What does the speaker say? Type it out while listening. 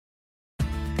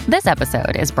This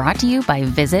episode is brought to you by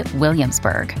Visit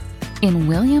Williamsburg. In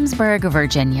Williamsburg,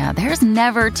 Virginia, there's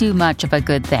never too much of a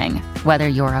good thing. Whether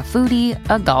you're a foodie,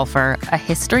 a golfer, a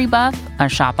history buff, a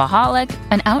shopaholic,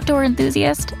 an outdoor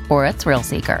enthusiast, or a thrill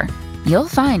seeker, you'll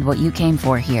find what you came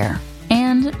for here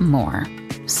and more.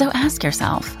 So ask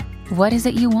yourself, what is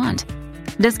it you want?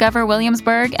 Discover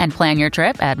Williamsburg and plan your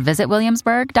trip at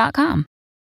visitwilliamsburg.com.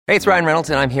 Hey, it's Ryan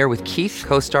Reynolds, and I'm here with Keith,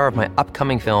 co-star of my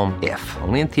upcoming film, If,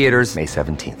 only in theaters May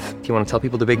 17th. Do you want to tell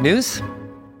people the big news?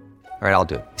 All right, I'll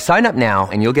do it. Sign up now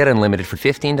and you'll get unlimited for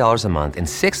 $15 a month and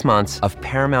 6 months of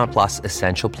Paramount Plus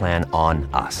Essential Plan on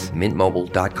us.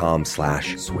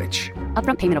 MintMobile.com/switch.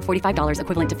 Upfront payment of $45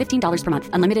 equivalent to $15 per month.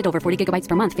 Unlimited over 40 gigabytes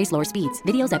per month. Face lower speeds.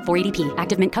 Videos at 480p.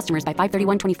 Active Mint customers by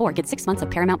 531.24 get 6 months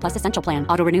of Paramount Plus Essential Plan.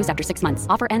 Auto renews after 6 months.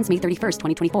 Offer ends May 31st,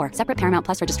 2024. Separate Paramount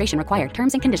Plus registration required.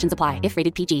 Terms and conditions apply if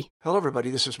rated PG. Hello, everybody.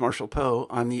 This is Marshall Poe.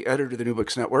 I'm the editor of the New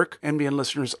Books Network. NBN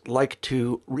listeners like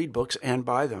to read books and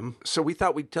buy them. So we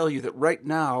thought we'd tell you that right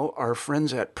now, our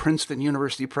friends at Princeton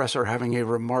University Press are having a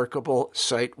remarkable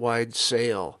site-wide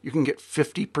sale. You can get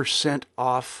 50%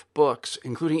 off books,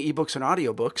 including ebooks and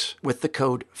audiobooks, with the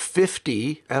code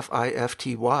 50,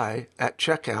 F-I-F-T-Y, at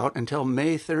checkout until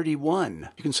May 31.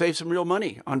 You can save some real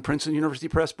money on Princeton University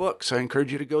Press books. I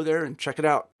encourage you to go there and check it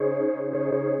out.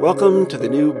 Welcome to the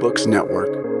New Books Network.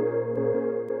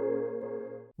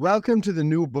 Welcome to the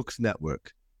New Books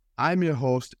Network. I'm your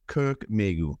host, Kirk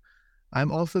Megu. I'm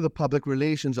also the Public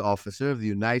Relations Officer of the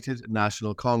United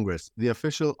National Congress, the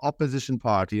official opposition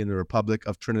party in the Republic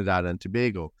of Trinidad and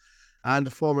Tobago, and a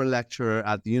former lecturer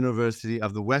at the University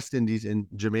of the West Indies in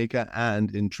Jamaica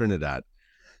and in Trinidad.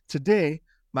 Today,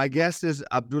 my guest is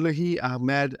Abdullahi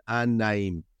Ahmed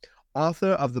An-Naim,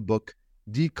 author of the book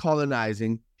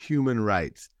Decolonizing Human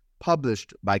Rights,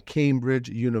 published by Cambridge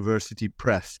University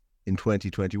Press in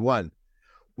 2021.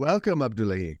 Welcome,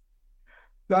 Abdullahi.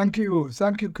 Thank you.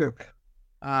 Thank you, Kirk.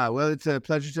 Well, it's a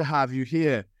pleasure to have you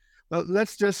here. Well,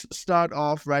 let's just start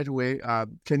off right away.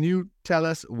 Can you tell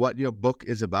us what your book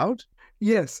is about?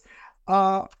 Yes.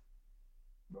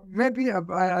 Maybe a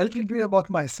little bit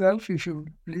about myself, if you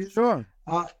please. Sure.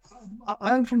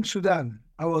 I'm from Sudan.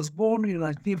 I was born in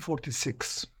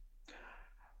 1946.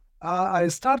 I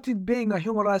started being a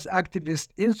human rights activist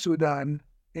in Sudan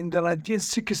in the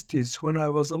 1960s when I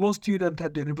was a law student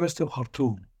at the University of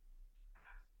Khartoum.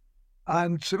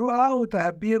 And throughout, I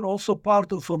have been also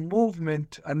part of a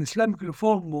movement, an Islamic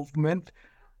reform movement.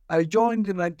 I joined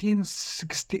in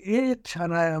 1968,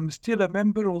 and I am still a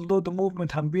member, although the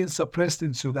movement has been suppressed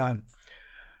in Sudan.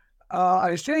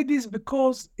 I say this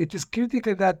because it is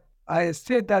critical that I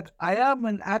say that I am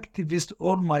an activist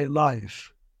all my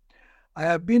life. I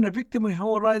have been a victim of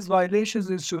human rights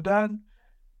violations in Sudan,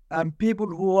 and people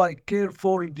who I care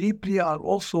for deeply are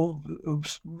also,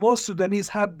 most Sudanese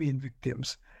have been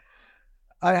victims.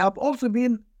 I have also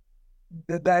been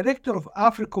the director of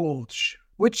Africa Watch,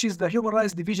 which is the human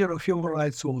rights division of Human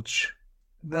Rights Watch.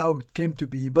 Now it came to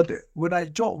be, but when I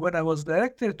was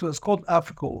director, it was called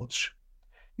Africa Watch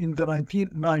in the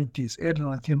 1990s, early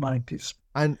 1990s.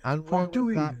 And where was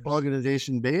that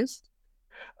organization based?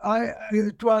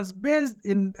 It was based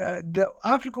in, the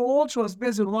Africa Watch was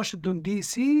based in Washington,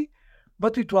 D.C.,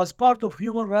 but it was part of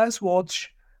Human Rights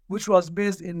Watch, which was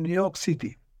based in New York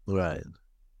City. Right.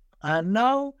 And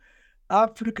now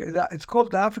it's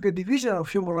called the Africa Division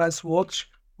of Human Rights Watch,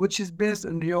 which is based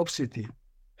in New York City.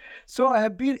 So I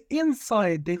have been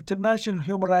inside the international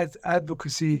human rights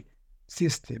advocacy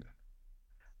system.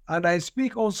 And I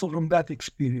speak also from that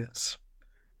experience.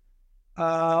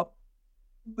 But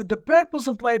the purpose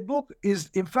of my book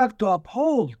is, in fact, to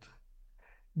uphold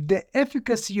the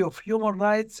efficacy of human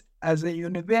rights as a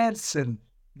universal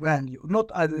value, not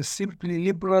as a simply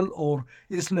liberal or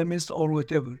Islamist or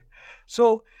whatever.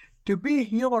 So to be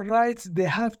human rights, they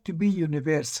have to be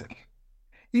universal.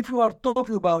 If you are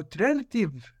talking about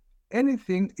relative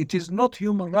anything, it is not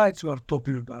human rights we are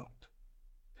talking about.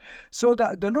 So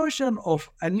the notion of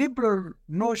a liberal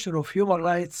notion of human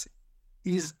rights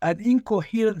is an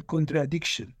incoherent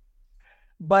contradiction.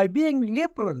 By being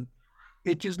liberal,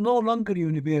 it is no longer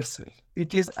universal.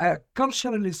 It is a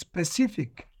culturally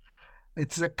specific,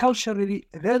 it's a culturally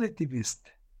relativist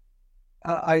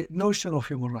notion of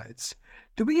human rights.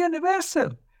 To be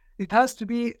universal, it has to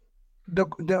be the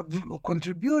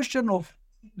contribution of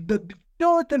the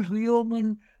total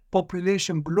human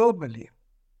population globally,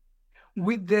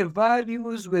 with their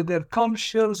values, with their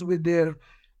cultures, with their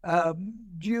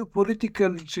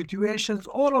geopolitical situations.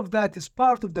 All of that is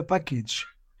part of the package.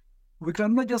 We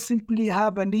cannot just simply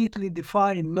have a neatly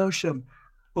defined notion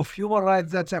of human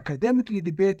rights that's academically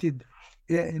debated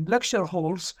in lecture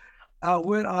halls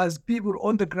whereas people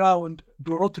on the ground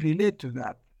do not relate to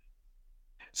that.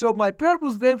 So my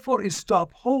purpose, therefore, is to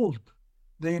uphold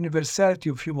the universality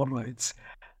of human rights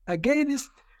against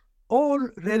all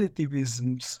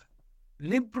relativisms,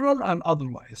 liberal and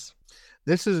otherwise.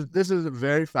 This is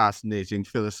very fascinating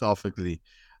philosophically.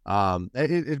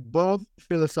 It both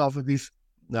philosophically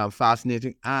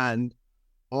fascinating and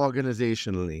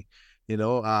organizationally,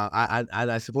 and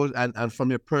I suppose and from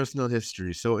your personal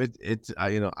history. So it's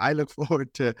I look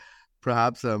forward to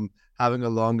perhaps having a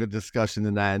longer discussion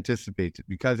than I anticipated,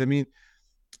 because I mean,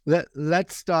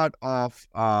 let's start off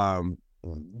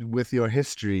with your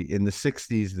history in the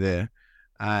 60s there.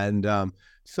 And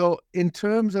so in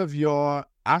terms of your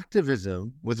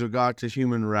activism with regard to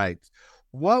human rights,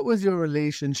 what was your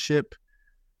relationship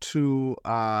to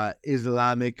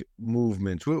Islamic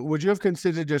movement? Would you have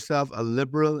considered yourself a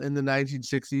liberal in the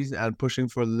 1960s and pushing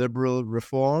for liberal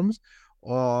reforms,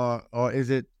 or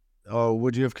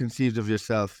would you have conceived of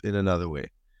yourself in another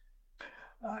way?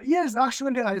 Yes,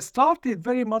 actually, I started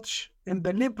very much in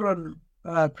the liberal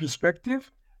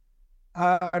perspective.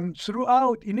 And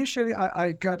throughout, initially,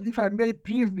 if I may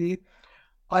briefly,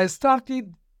 I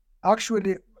started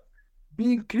actually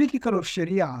being critical of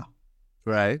Sharia.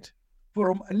 Right.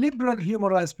 From a liberal human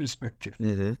rights perspective.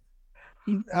 Mm-hmm.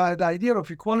 The idea of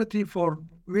equality for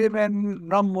women,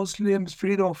 non-Muslims,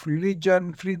 freedom of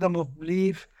religion, freedom of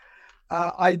belief.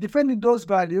 I defended those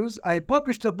values. I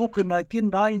published a book in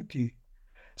 1990.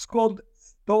 It's called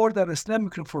Toward an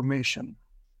Islamic Reformation,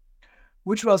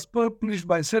 which was published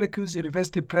by Syracuse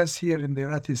University Press here in the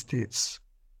United States.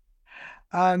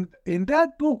 And in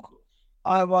that book,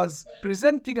 I was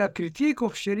presenting a critique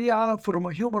of Sharia from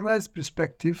a human rights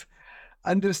perspective,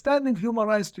 understanding human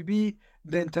rights to be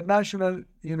the International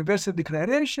Universal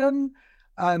Declaration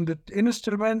and the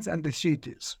instruments and the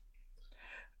treaties.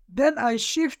 Then I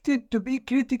shifted to be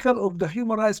critical of the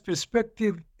human rights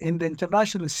perspective in the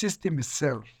international system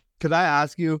itself. Could I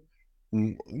ask you,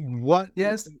 what?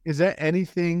 Yes. Is there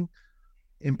anything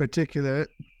in particular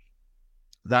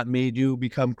that made you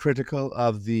become critical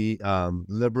of the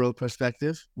liberal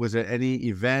perspective? Was there any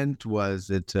event? Was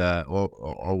it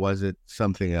or was it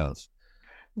something else?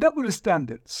 Double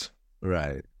standards.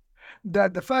 Right.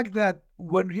 That the fact that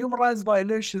when human rights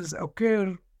violations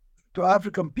occur to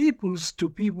African peoples, to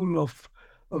people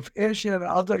of Asia and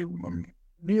other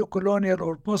neo-colonial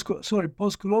or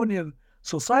post-colonial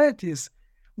societies,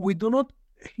 we do not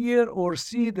hear or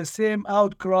see the same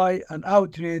outcry and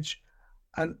outrage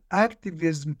and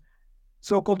activism,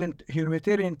 so-called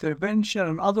humanitarian intervention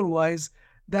and otherwise,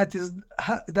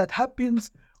 that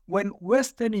happens when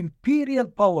Western imperial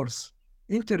powers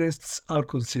interests are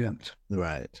concerned.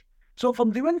 Right. So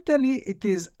fundamentally, it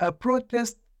is a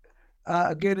protest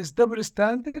against double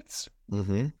standards.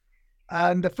 Mm-hmm.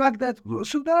 And the fact that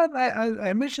Sudan,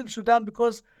 I mentioned Sudan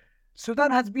because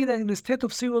Sudan has been in a state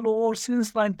of civil war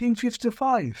since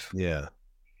 1955. Yeah.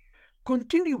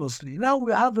 Continuously. Now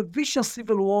we have a vicious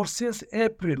civil war since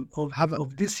April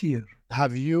of this year.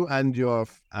 Have you and your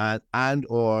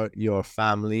your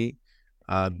family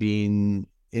been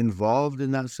involved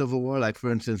in that civil war? Like,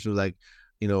 for instance, like,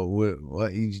 do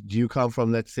you come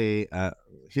from, let's say,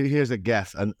 here's a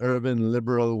guess, an urban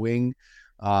liberal wing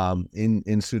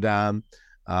in Sudan,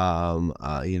 of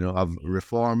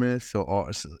reformists, or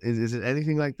is it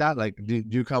anything like that? Like, do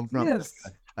you come from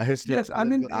a history? Yes, I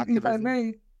mean, if I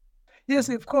may. Yes,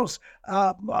 of course.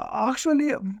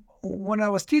 Actually, when I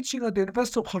was teaching at the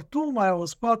University of Khartoum, I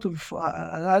was part of,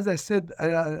 as I said,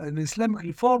 an Islamic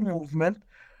reform movement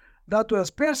that was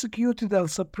persecuted and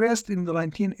suppressed in the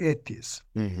 1980s.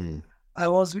 Mm-hmm. I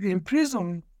was in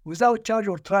prison without charge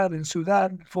or trial in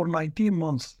Sudan for 19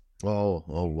 months. Oh,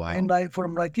 wow. And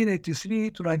from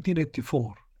 1983 to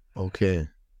 1984. Okay.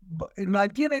 But in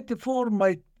 1984,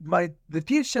 the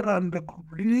teacher and the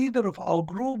leader of our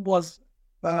group was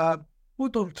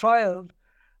put on trial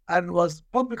and was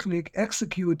publicly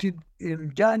executed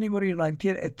in January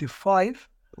 1985.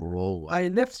 Oh. I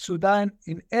left Sudan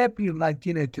in April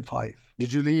 1985.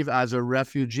 Did you leave as a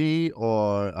refugee,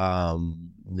 or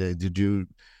did you?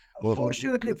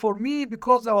 Fortunately for me,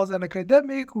 because I was an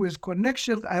academic with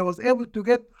connections, I was able to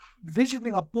get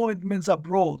visiting appointments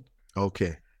abroad.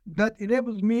 Okay. That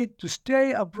enabled me to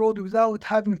stay abroad without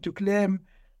having to claim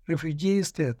refugee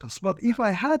status. But if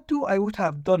I had to, I would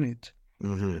have done it.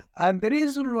 Mm-hmm. And the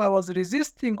reason I was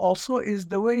resisting also is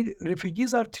the way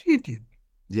refugees are treated.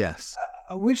 Yes.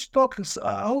 Which talks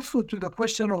also to the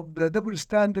question of the double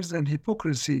standards and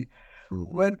hypocrisy.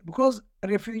 Mm-hmm. Because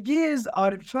refugees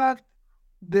are in fact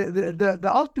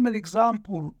the ultimate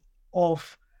example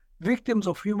of victims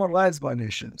of human rights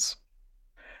violations.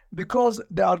 because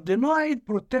they are denied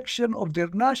protection of their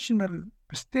national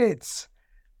states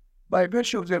by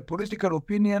virtue of their political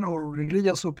opinion or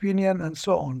religious opinion and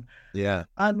so on. Yeah.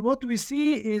 And what we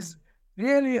see is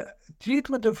really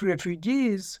treatment of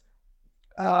refugees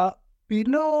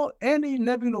below any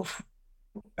level of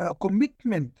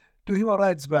commitment to human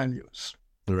rights values.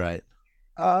 Right.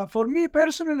 For me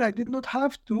personally, I did not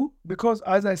have to, because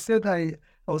as I said, I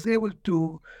was able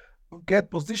to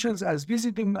get positions as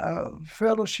visiting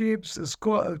fellowships,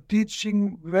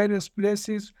 teaching various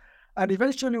places. And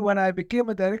eventually, when I became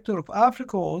a director of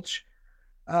Africa Watch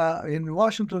in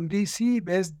Washington, D.C.,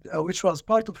 which was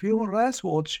part of Human Rights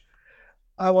Watch,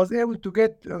 I was able to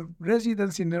get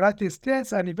residence in the United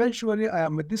States, and eventually I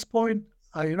am at this point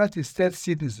a United States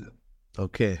citizen.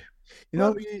 Okay.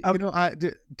 Tell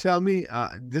me,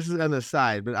 this is an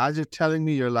aside, but as you're telling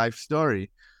me your life story,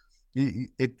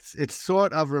 it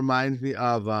sort of reminds me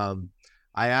of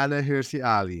Ayana Hirsi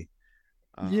Ali.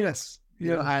 Yes.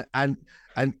 Yeah. And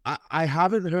I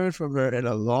haven't heard from her in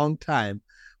a long time,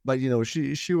 but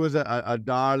she was a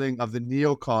darling of the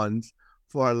neocons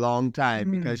for a long time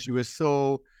because she was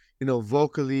so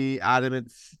vocally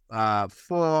adamant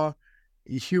for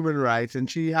human rights, and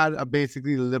she had a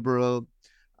basically liberal,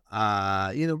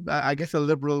 I guess a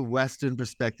liberal Western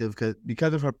perspective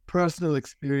because of her personal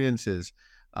experiences.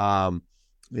 I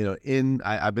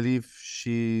believe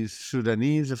she's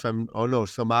Sudanese,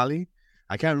 Somali.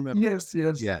 I can't remember. Yes.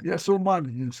 Yeah,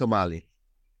 Somali. Somali.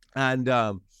 And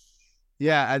and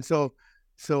so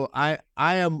I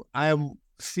am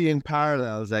seeing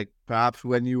parallels, like perhaps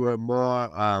when you were more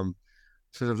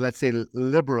sort of, let's say,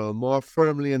 liberal, more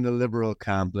firmly in the liberal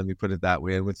camp, let me put it that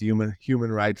way, and with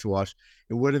Human Rights Watch,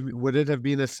 would it have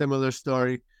been a similar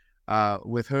story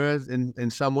with hers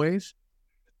in some ways?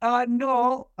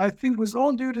 No, I think with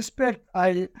all due respect,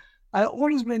 I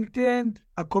always maintained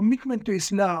a commitment to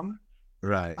Islam,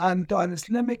 right, and to an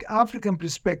Islamic African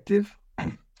perspective,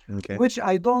 okay, which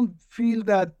I don't feel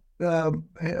that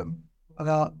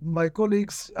my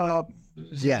colleagues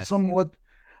somewhat.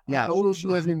 Yeah, she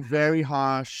wasn't very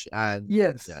harsh, and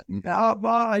yes,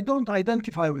 I don't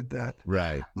identify with that.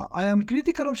 Right. I am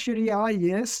critical of Sharia,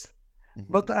 yes,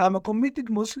 but I'm a committed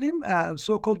Muslim,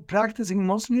 so-called practicing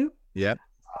Muslim. Yeah.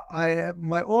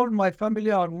 My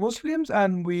family are Muslims,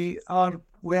 and we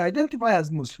identify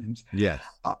as Muslims. Yes.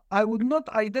 I would not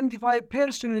identify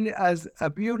personally as a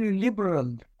purely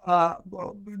liberal.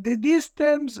 These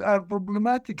terms are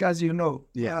problematic, as you know.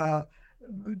 Yeah.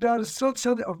 There's such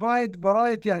a wide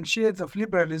variety and shades of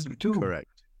liberalism too.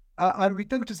 Correct. And we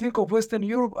tend to think of Western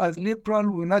Europe as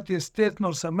liberal, United States,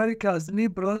 North America as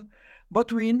liberal,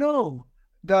 but we know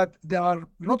that there are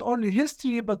not only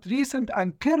history but recent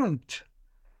and current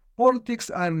politics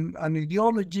and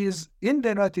ideologies in the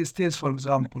United States, for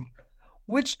example,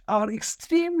 which are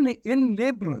extremely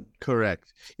illiberal.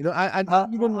 Correct.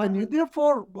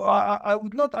 Therefore, I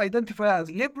would not identify as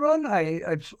liberal.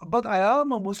 But I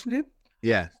am a Muslim.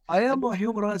 Yes. I am a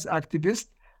human rights activist,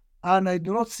 and I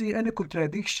do not see any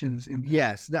contradictions in that.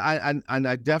 Yes, and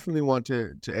I definitely want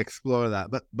to explore that.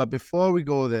 But before we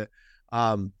go there,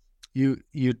 the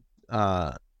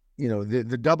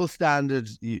double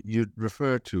standards you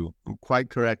refer to quite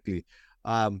correctly.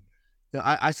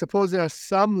 I suppose there are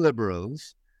some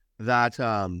liberals that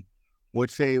would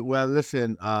say, well,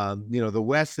 listen, the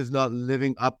West is not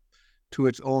living up to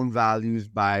its own values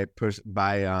by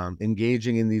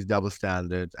engaging in these double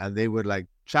standards, and they would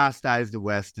chastise the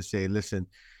West to say, listen,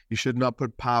 you should not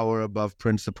put power above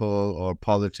principle or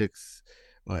politics,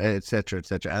 or et cetera, et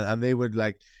cetera. And they would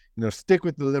stick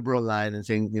with the liberal line and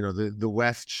saying, the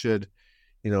West should,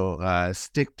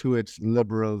 stick to its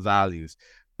liberal values.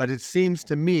 But it seems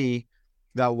to me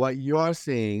that what you're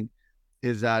saying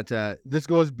is that this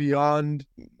goes beyond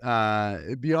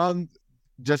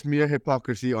just mere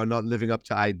hypocrisy or not living up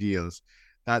to ideals,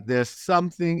 that there's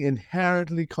something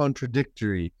inherently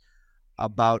contradictory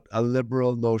about a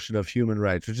liberal notion of human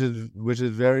rights, which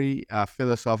is very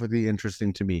philosophically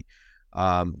interesting to me.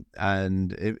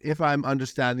 And if I'm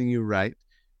understanding you right,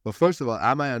 well, first of all,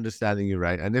 am I understanding you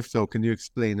right? And if so, can you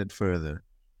explain it further?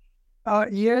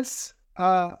 Yes,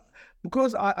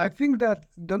 because I think that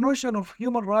the notion of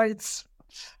human rights,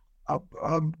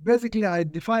 basically I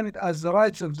define it as the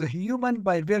rights of the human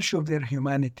by virtue of their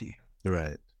humanity.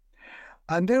 Right.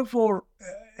 And therefore,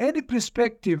 any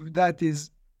perspective that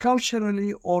is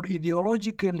culturally or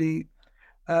ideologically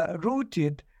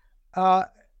rooted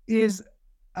is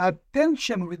at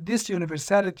tension with this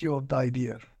universality of the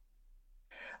idea.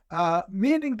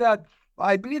 Meaning that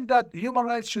I believe that human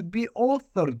rights should be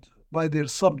authored by their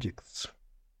subjects.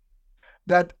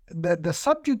 That the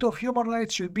subject of human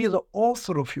rights should be the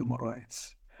author of human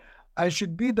rights. I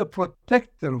should be the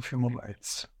protector of human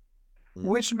rights,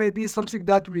 which may be something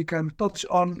that we can touch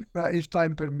on if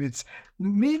time permits.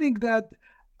 Meaning that,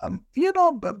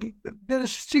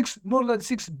 there's more than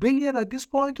 6 billion at this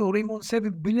point, or even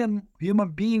 7 billion human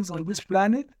beings on this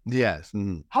planet. Yes.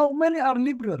 How many are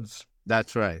liberals?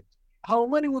 That's right. How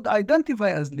many would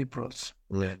identify as liberals?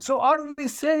 Yeah. So are we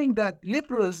saying that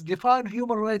liberals define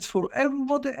human rights for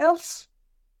everybody else?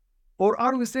 Or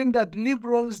are we saying that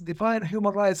liberals define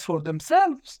human rights for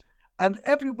themselves and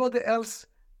everybody else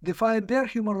define their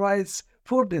human rights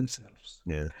for themselves?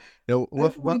 Yeah.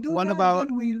 If we do that,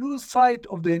 then we lose sight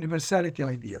of the universality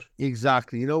idea.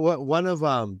 Exactly. One of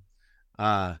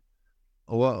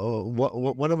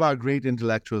our great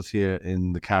intellectuals here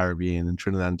in the Caribbean, in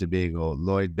Trinidad and Tobago,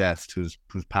 Lloyd Best, who's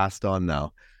passed on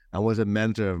now, and was a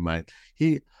mentor of mine.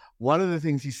 One of the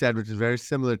things he said, which is very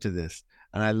similar to this,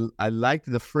 and I liked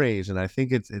the phrase, and I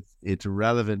think it's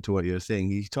relevant to what you're saying.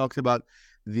 He talks about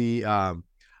the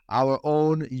our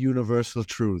own universal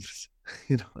truths.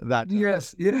 That.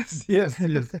 Yes.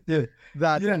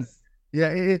 That. Yes.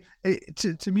 Yeah.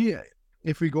 To me,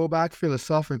 if we go back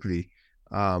philosophically,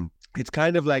 it's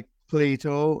kind of like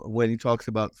Plato when he talks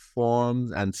about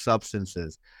forms and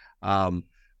substances.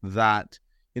 That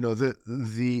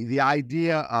the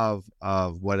idea of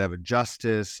whatever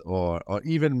justice or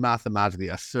even mathematically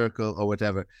a circle or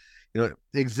whatever,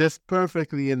 exists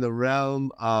perfectly in the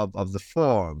realm of the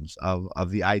forms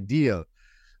of the ideal.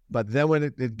 But then when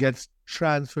it gets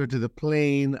transferred to the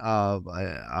plane of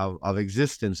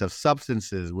existence, of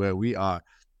substances where we are,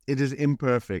 it is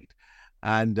imperfect.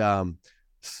 And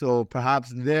so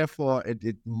perhaps therefore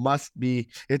it must be,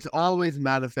 it's always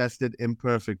manifested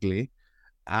imperfectly,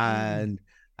 and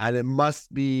it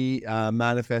must be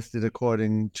manifested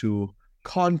according to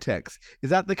context. Is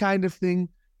that the kind of thing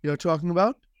you're talking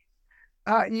about?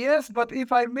 Yes, but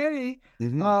if I may,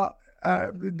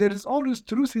 there is always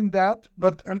truth in that.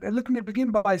 But let me begin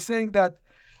by saying that,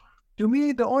 to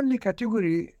me, the only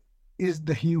category is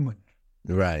the human.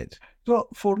 Right. So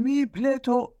for me,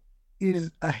 Plato is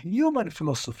a human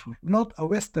philosopher, not a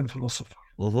Western philosopher.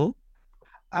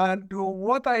 And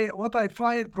what I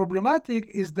find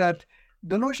problematic is that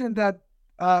the notion that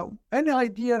any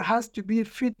idea has to be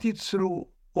fitted through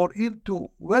or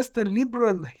into Western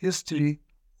liberal history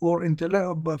or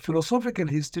philosophical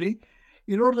history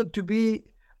in order to be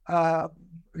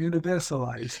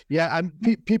universalized. Yeah, and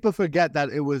people forget that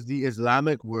it was the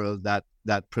Islamic world that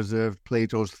preserved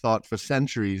Plato's thought for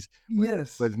centuries.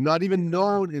 Yes. But not even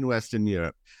known in Western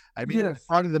Europe. I mean, yes.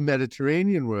 Part of the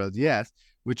Mediterranean world, yes,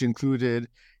 which included,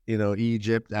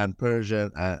 Egypt and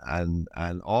Persia and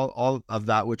all of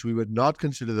that, which we would not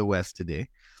consider the West today.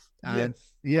 And,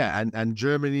 yes. Yeah, and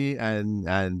Germany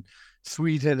and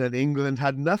Sweden and England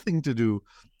had nothing to do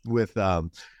with the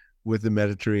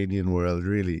Mediterranean world,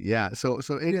 really. Yeah, so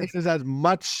it is as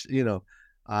much,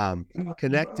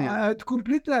 connected. I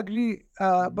completely agree.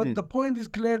 But the point is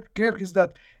clear is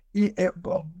that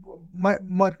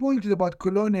my point is about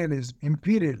colonialism,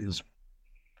 imperialism.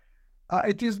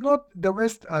 It is not the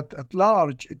West at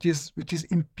large. It is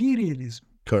imperialism.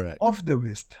 Correct. Of the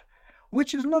West,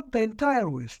 which is not the entire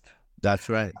West. That's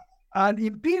right. And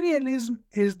imperialism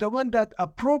is the one that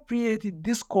appropriated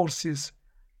discourses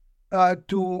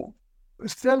to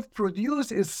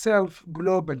self-produce itself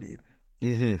globally.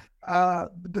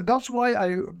 That's why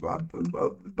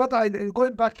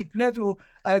going back to Plato,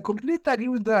 I completely agree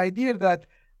with the idea that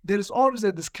there is always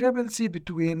a discrepancy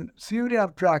between theory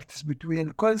and practice,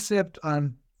 between concept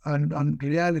and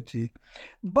reality.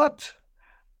 But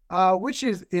which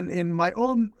is in my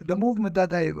own, the movement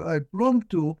that I belong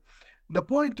to, the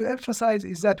point to emphasize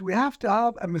is that we have to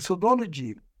have a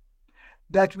methodology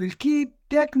that will keep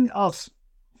taking us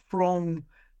from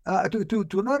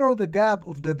to narrow the gap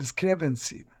of the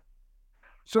discrepancy,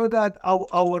 so that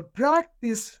our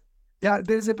practice.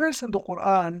 There is a verse in the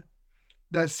Quran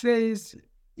that says,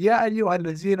 "Ya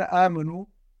ayyuhallazina amanu,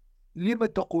 lima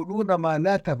taquluna ma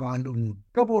la taf'alun,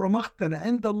 kabura maqtan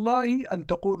 'inda Allahi an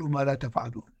taqulu ma la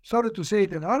taf'alun." Sorry to say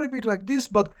it in Arabic like this,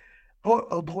 but the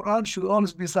Quran should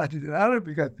always be cited in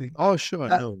Arabic, I think. Oh, sure.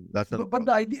 No, that's not. But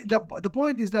the idea, the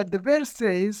point is that the verse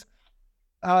says,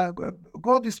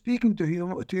 God is speaking to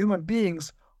human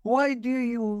beings. Why do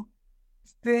you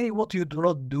say what you do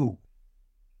not do?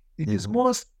 It is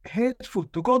most hateful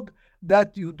to God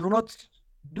that you do not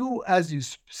do as you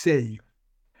say.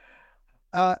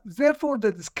 Therefore,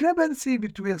 the discrepancy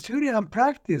between theory and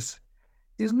practice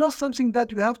is not something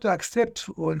that we have to accept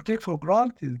or take for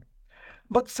granted,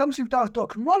 but something to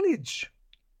acknowledge,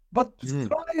 but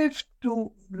strive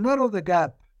to narrow the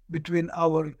gap between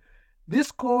our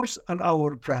discourse and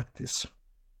our practice.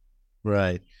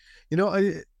 Right. You know,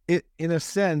 in a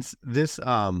sense, this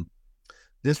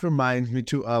reminds me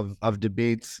too of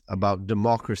debates about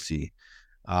democracy,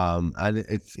 and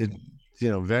it's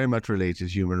very much related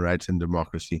to human rights and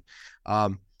democracy.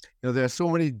 Um, there are so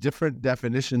many different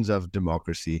definitions of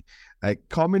democracy. Like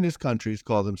communist countries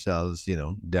call themselves,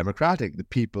 democratic, the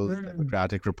People's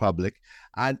Democratic Republic,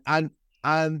 and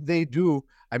they do.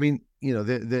 I mean,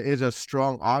 there is a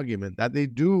strong argument that they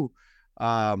do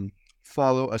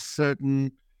follow a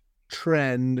certain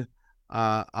trend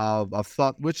of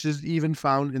thought, which is even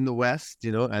found in the West,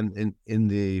 and in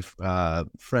the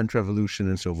French Revolution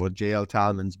and so forth. J.L.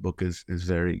 Talman's book is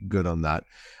very good on that.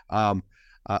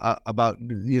 About,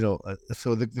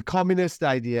 so the communist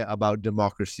idea about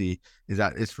democracy is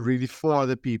that it's really for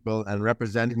the people and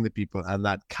representing the people, and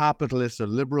that capitalist or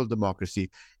liberal democracy,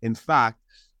 in fact,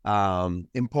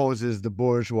 imposes the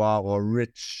bourgeois or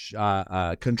rich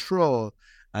control.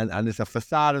 And it's a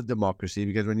facade of democracy,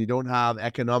 because when you don't have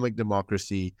economic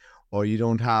democracy, or you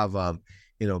don't have,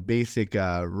 basic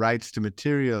rights to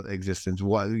material existence,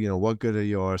 what good are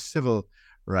your civil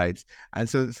rights? And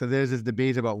so there's this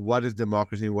debate about what is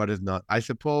democracy and what is not. I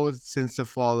suppose since the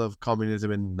fall of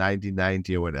communism in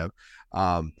 1990 or whatever,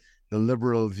 the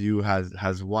liberal view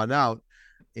has won out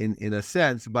in a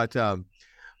sense, but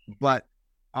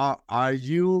are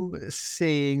you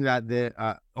saying that there,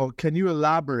 or can you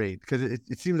elaborate? Because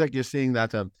it seems like you're saying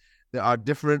that there are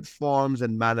different forms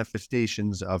and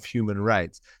manifestations of human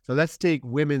rights. So let's take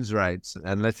women's rights,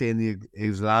 and let's say in the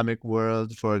Islamic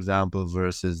world, for example,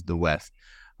 versus the West.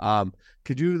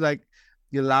 Could you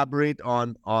elaborate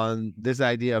on this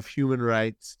idea of human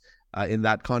rights in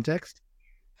that context?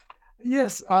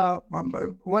 Yes.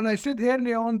 When I said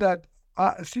earlier on that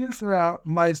since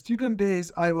my student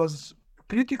days, I was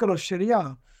critical of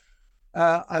Sharia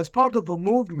as part of a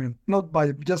movement, not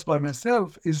just by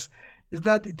myself, is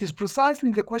that it is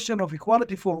precisely the question of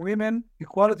equality for women,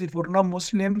 equality for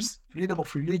non-Muslims, freedom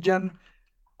of religion,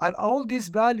 and all these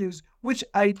values, which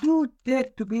I do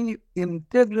take to be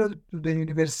integral to the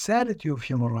universality of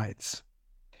human rights.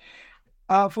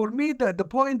 For me, the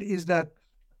point is that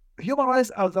human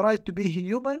rights are the right to be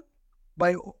human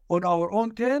on our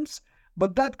own terms,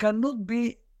 but that cannot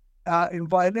be in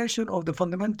violation of the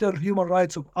fundamental human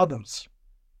rights of others,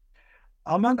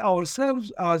 among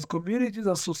ourselves as communities,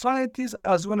 as societies,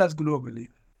 as well as globally.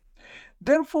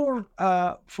 Therefore,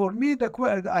 for me,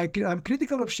 I'm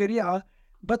critical of Sharia,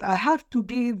 but I have to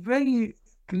be very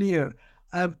clear.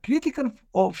 I'm critical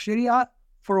of Sharia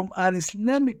from an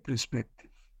Islamic perspective,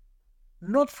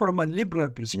 not from a liberal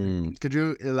perspective. Could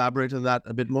you elaborate on that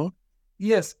a bit more?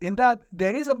 Yes, in that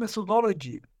there is a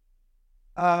methodology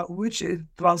which is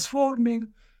transforming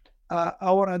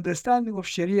our understanding of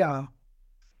Sharia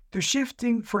to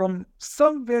shifting from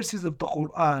some verses of the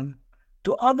Quran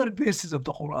to other verses of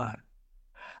the Quran.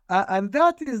 And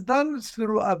that is done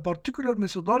through a particular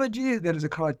methodology. There is a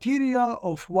criteria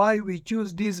of why we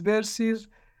choose these verses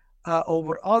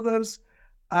over others,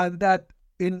 and that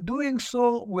in doing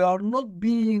so, we are not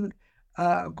being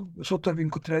sort of in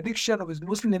contradiction with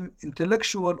Muslim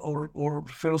intellectual or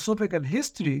philosophical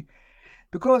history,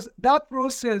 because that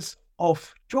process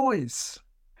of choice,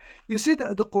 you see,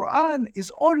 that the Quran is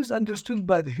always understood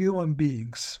by the human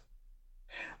beings.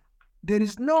 There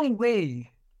is no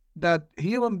way that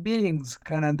human beings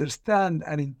can understand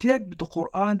and interpret the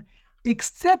Quran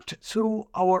except through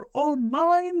our own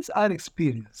minds and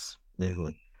experience.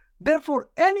 Definitely. Therefore,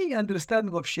 any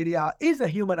understanding of Sharia is a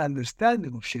human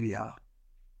understanding of Sharia.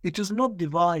 It is not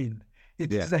divine.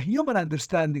 It is a human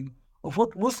understanding of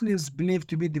what Muslims believe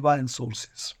to be divine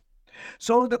sources.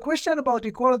 So the question about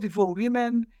equality for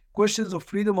women, questions of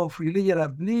freedom of religion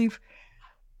and belief,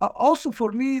 also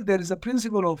for me, there is a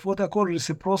principle of what I call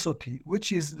reciprocity,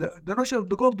 which is the notion of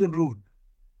the golden rule,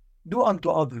 do unto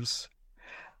others.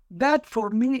 That for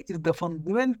me is the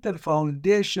fundamental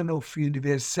foundation of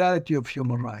universality of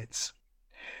human rights.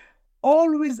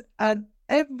 Always and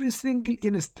every single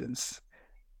instance,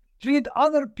 treat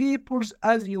other peoples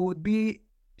as you would be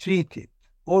treated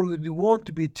or you want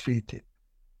to be treated.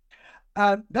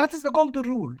 And that is the golden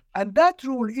rule. And that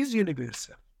rule is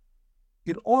universal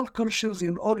in all cultures,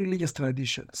 in all religious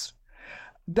traditions.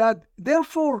 That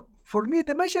therefore, for me,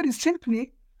 the measure is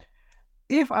simply,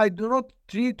 if I do not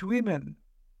treat women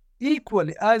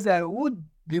equally as I would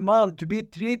demand to be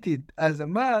treated as a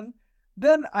man,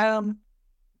 then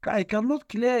I cannot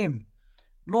claim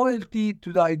loyalty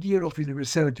to the idea of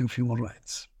universality of human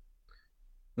rights.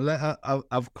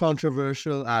 Of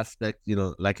controversial aspect,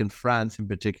 like in France in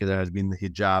particular, has been the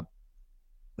hijab,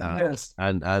 yes,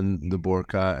 and the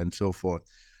burqa and so forth.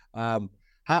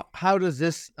 How does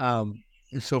this?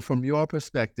 So from your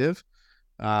perspective,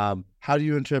 How do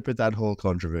you interpret that whole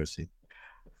controversy?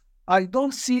 I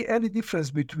don't see any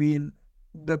difference between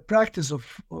the practice of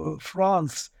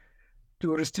France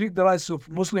to restrict the rights of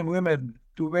Muslim women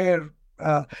to wear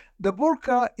the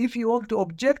burqa. If you want to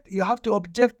object, you have to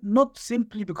object not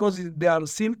simply because they are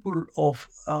symbol of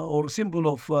or symbol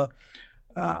of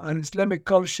an Islamic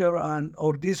culture and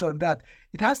or this or that.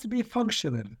 It has to be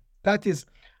functional. That is,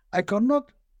 I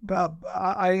cannot.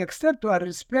 I accept or I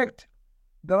respect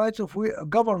the rights of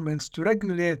governments to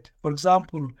regulate, for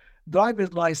example,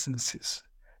 driver's licenses,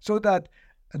 so that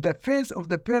the face of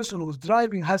the person who's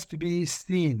driving has to be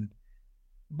seen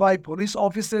by police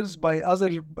officers, by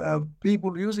other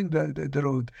people using the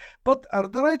road. But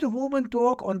the right of women to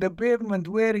walk on the pavement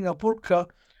wearing a burqa,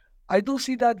 I don't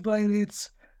see that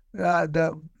violates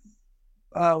the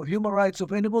human rights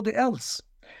of anybody else.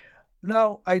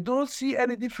 Now, I don't see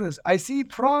any difference. I see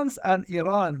France and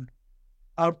Iran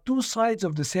are two sides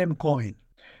of the same coin.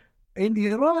 In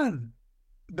Iran,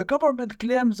 the government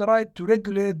claims the right to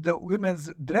regulate the women's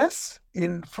dress.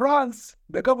 In France,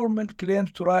 the government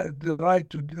claims the right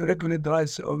to regulate the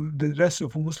rights of the dress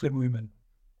of Muslim women.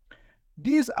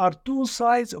 These are two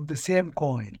sides of the same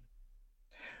coin.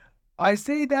 I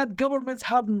say that governments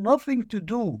have nothing to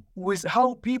do with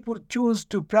how people choose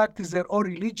to practice their own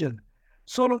religion,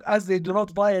 so long as they do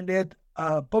not violate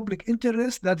public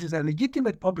interest, that is a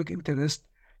legitimate public interest,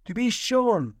 to be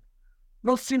shown,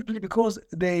 not simply because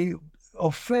they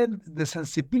offend the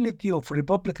sensibility of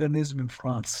republicanism in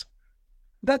France.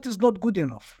 That is not good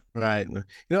enough. Right.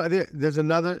 There's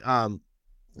another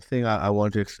thing I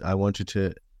want you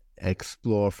to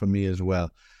explore for me as well.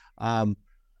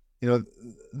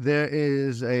 There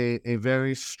is a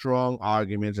very strong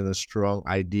argument and a strong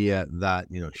idea that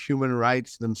human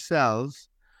rights themselves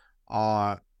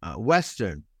are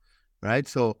Western, right?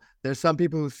 So there's some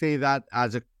people who say that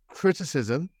as a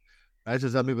criticism, right? So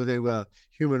some people say, well,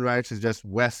 human rights is just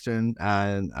Western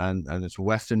and it's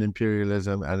Western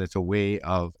imperialism and it's a way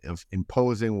of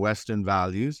imposing Western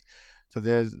values. So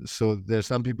there's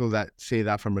some people that say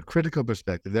that from a critical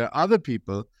perspective. There are other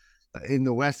people in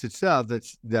the West itself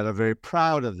that are very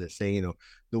proud of this, saying,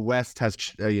 the West has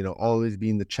always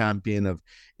been the champion of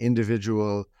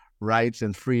individual rights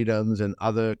and freedoms, and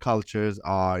other cultures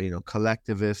are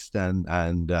collectivist and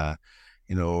I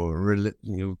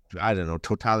don't know,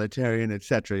 totalitarian,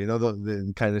 etc.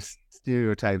 The kind of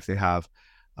stereotypes they have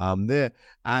there,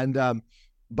 and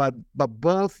but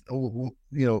both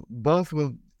both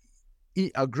will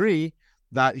agree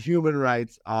that human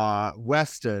rights are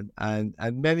Western, and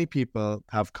many people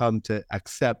have come to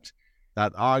accept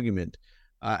that argument.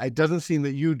 It doesn't seem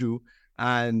that you do,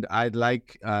 and I'd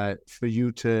like for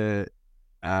you to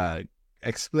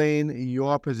explain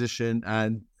your position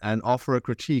and offer a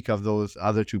critique of those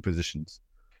other two positions.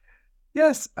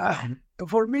 Yes,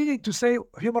 for me to say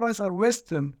human rights are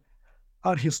Western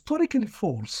are historically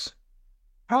false.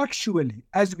 Actually,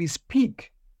 as we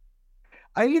speak,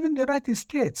 I live in the United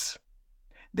States.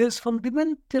 There's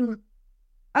fundamental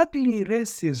ugly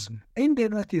racism in the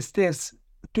United States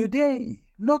today,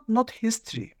 not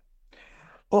history.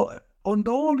 On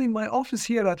the wall in my office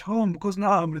here at home, because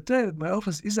now I'm retired, my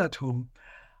office is at home,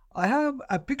 I have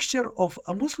a picture of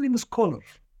a Muslim scholar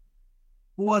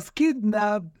who was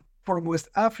kidnapped from West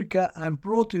Africa and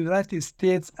brought to the United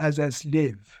States as a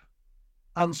slave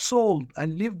and sold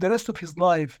and lived the rest of his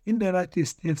life in the United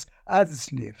States as a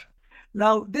slave.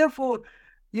 Now, therefore,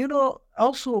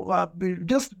 also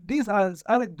just these are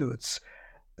anecdotes.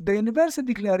 The Universal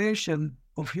Declaration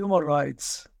of Human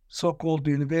Rights, so-called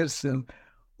Universal,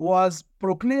 was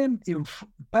proclaimed in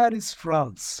Paris,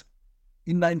 France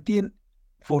in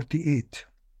 1948.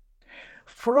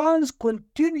 France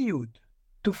continued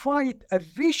to fight a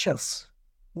vicious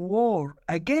war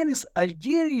against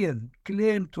Algerian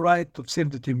claim to right of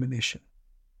self-determination.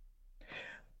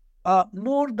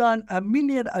 More than 1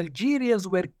 million Algerians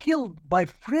were killed by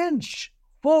French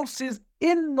forces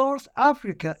in North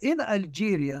Africa, in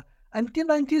Algeria, until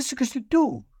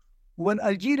 1962, when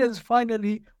Algerians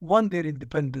finally won their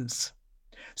independence.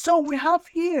 So we have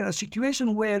here a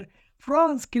situation where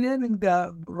France claiming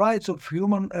the rights of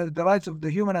the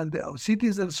human and the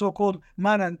citizen, so-called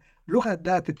man, and look at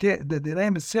that, the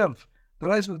name itself, the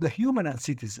rights of the human and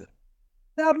citizen.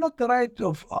 They are not the right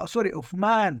of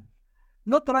man,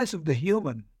 not the rights of the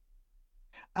human.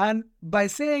 And by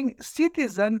saying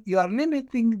citizen, you are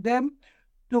limiting them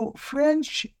to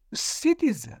French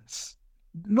citizens,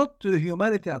 not to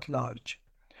humanity at large.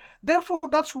 Therefore,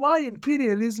 that's why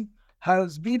imperialism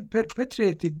has been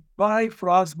perpetrated by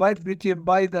France, by Britain,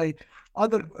 by the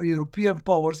other European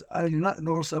powers,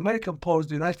 North American powers,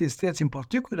 the United States in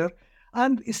particular,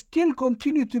 and still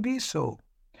continue to be so.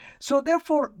 So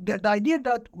therefore, the idea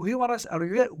that human rights are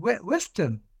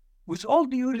Western, with all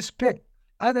due respect,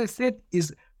 as I said,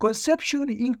 is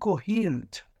conceptually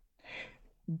incoherent.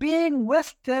 Being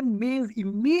Western means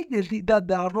immediately that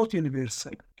they are not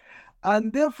universal.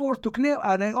 And therefore, to claim,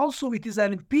 and also it is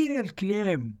an imperial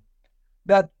claim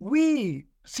that we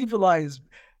civilized.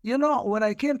 You know, when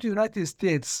I came to United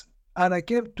States and I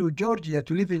came to Georgia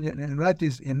to live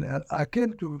in I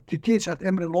came to teach at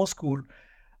Emory Law School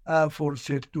for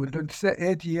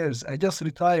 28 years. I just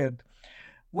retired.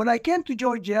 When I came to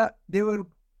Georgia, there were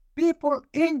people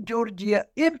in Georgia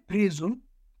in prison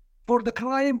for the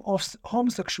crime of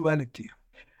homosexuality.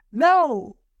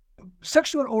 Now,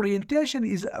 sexual orientation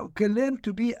is claimed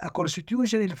to be a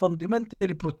constitutionally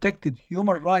fundamentally protected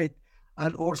human right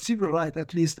and or civil right,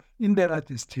 at least in the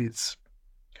United States.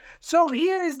 So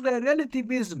here is the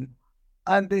relativism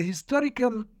and the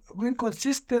historical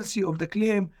inconsistency of the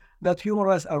claim that human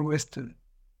rights are Western,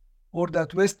 or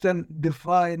that Western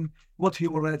define what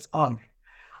human rights are.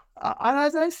 And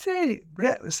as I say,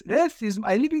 racism,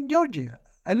 I live in Georgia.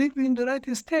 I live in the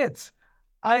United States.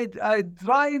 I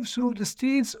drive through the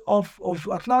streets of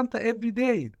Atlanta every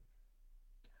day.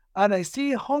 And I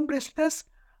see homelessness.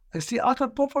 I see utter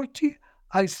poverty.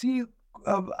 I see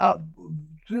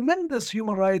tremendous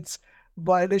human rights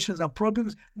violations and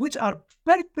problems which are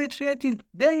perpetrated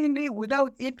daily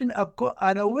without even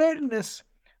an awareness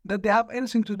that they have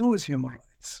anything to do with human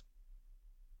rights.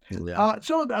 Yeah.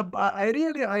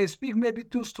 I speak maybe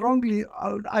too strongly.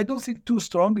 I don't think too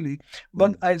strongly,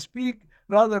 but I speak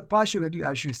rather passionately,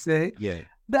 I should say. Yeah.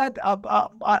 That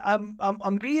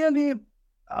I'm really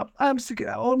I'm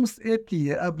almost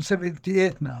 80. I'm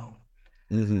 78 now.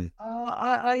 Mm-hmm.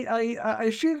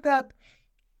 I feel that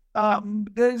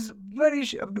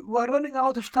we're running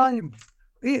out of time.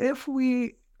 If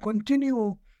we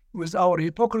continue with our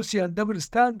hypocrisy and double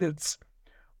standards,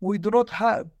 we do not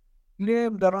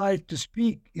claim the right to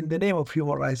speak in the name of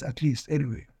human rights, at least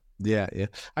anyway. Yeah.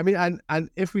 I mean, and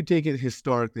if we take it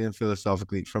historically and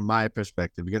philosophically, from my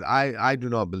perspective, because I do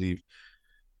not believe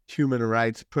human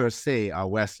rights per se are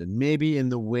Western. Maybe in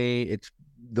the way it's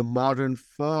the modern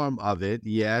form of it,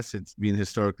 yes, it's been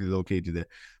historically located there.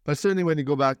 But certainly when you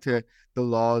go back to the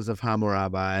laws of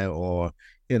Hammurabi or,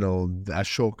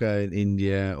 Ashoka in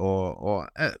India or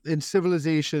in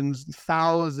civilizations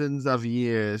thousands of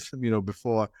years,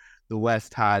 before the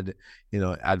West had,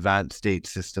 advanced state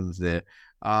systems there.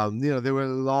 There were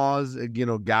laws,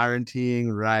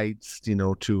 guaranteeing rights,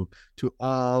 to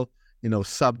all,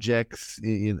 subjects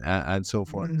and so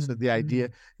forth. So the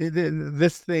idea,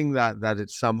 this thing that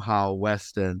it's somehow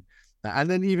Western, and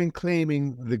then even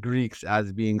claiming the Greeks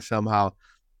as being somehow,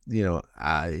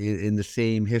 in the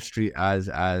same history as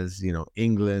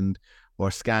England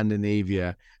or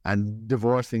Scandinavia, and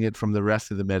divorcing it from the rest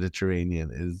of the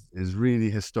Mediterranean is really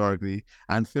historically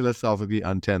and philosophically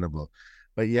untenable.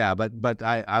 But yeah, but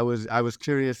I was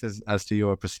curious as to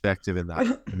your perspective in that,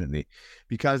 definitely,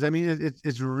 because I mean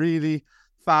it's really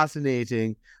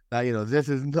fascinating that this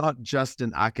is not just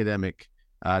an academic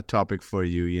topic for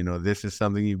you. This is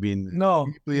something you've been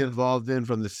deeply involved in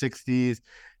from the '60s.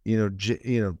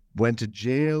 Went to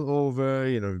jail over.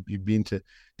 You've been to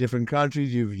different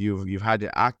countries. You've had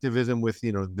your activism with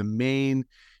the main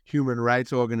human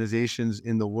rights organizations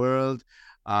in the world.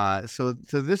 So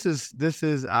this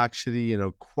is actually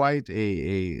quite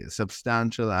a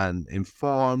substantial and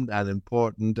informed and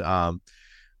important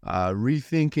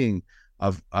rethinking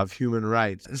of human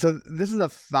rights. So this is a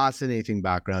fascinating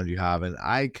background you have, and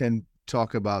I can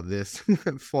talk about this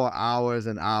for hours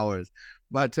and hours.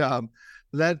 But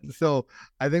so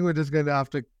I think we're just going to have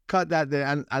to cut that there,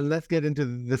 and let's get into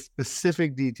the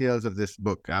specific details of this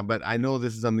book. But I know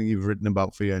this is something you've written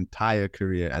about for your entire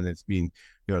career, and it's been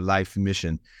your life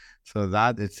mission. So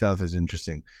that itself is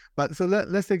interesting. But so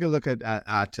let's take a look at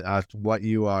what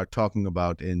you are talking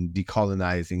about in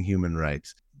Decolonizing Human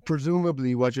Rights.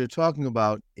 Presumably what you're talking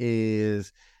about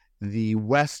is the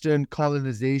Western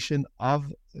colonization of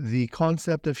the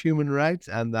concept of human rights,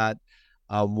 and that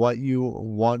what you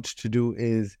want to do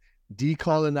is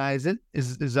decolonize it.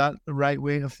 Is that the right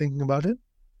way of thinking about it?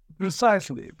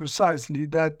 Precisely.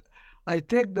 That I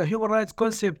take the human rights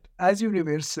concept as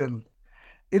universal.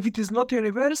 If it is not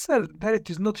universal, then it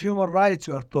is not human rights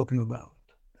you are talking about.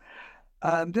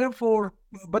 And therefore,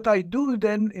 but I do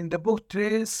then in the book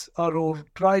trace or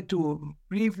try to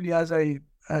briefly, as I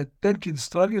tend to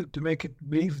struggle to make it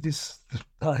brief this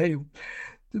time,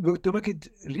 to make it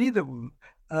readable,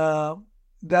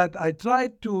 that I try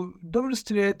to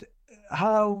demonstrate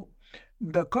how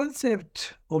the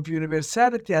concept of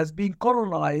universality has been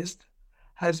colonized,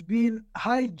 has been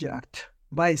hijacked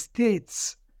by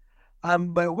states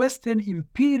and by Western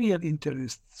imperial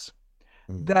interests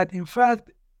that, in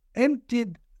fact,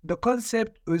 emptied the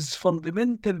concept of its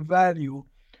fundamental value,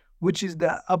 which is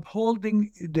the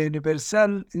upholding the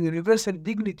universal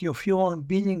dignity of human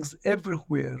beings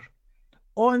everywhere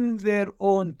on their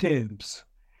own terms.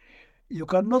 You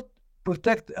cannot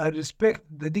protect and respect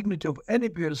the dignity of any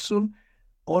person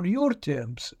on your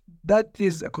terms. That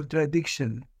is a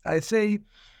contradiction. I say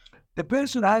the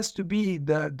person has to be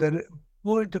the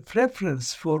point of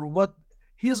reference for what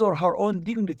his or her own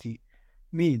dignity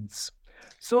means.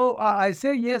 So I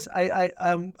say yes,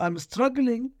 I'm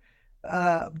struggling,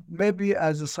 maybe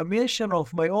as a summation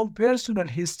of my own personal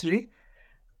history,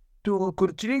 to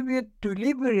contribute to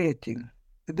liberating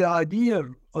the idea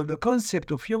or the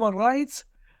concept of human rights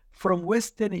from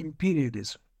Western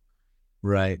imperialism.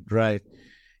 Right, right.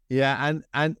 Yeah,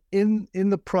 and in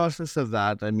the process of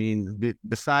that, I mean,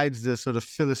 besides the sort of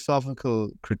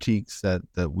philosophical critiques that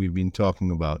we've been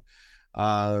talking about,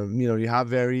 you have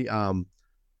very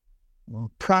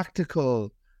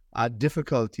practical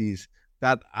difficulties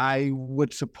that I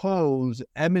would suppose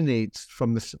emanates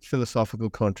from the philosophical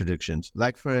contradictions.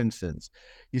 Like, for instance,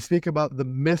 you speak about the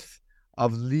myth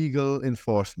of legal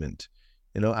enforcement,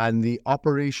 and the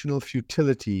operational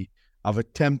futility of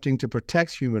attempting to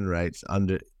protect human rights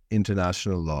under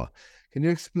international law. Can you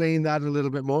explain that a little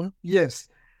bit more? Yes.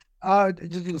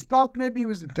 Just to start maybe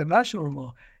with international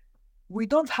law.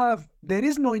 There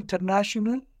is no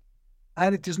international,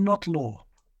 and it is not law.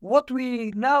 What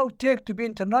we now take to be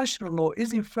international law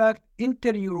is, in fact,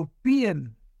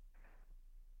 inter-European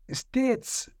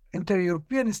states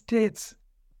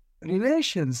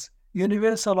relations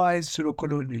universalized through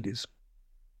colonialism.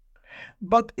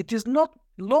 But it is not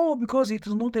law because it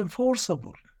is not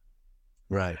enforceable.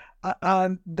 Right.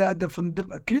 And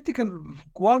the critical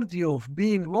quality of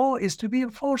being law is to be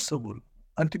enforceable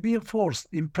and to be enforced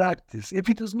in practice. If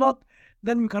it is not,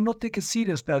 then we cannot take it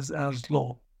serious as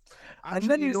law. And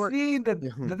then you see the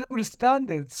double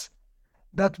standards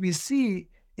that we see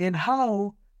in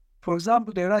how, for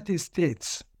example, the United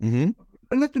States.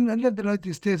 Let the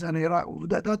United States and Iraq.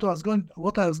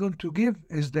 What I was going to give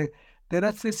is the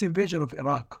United States invasion of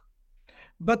Iraq.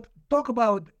 But talk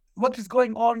about what is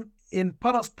going on in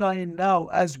Palestine now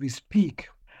as we speak.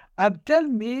 And tell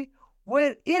me,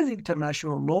 where is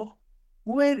international law?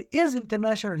 Where is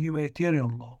international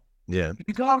humanitarian law? Yeah.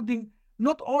 Regarding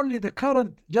not only the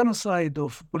current genocide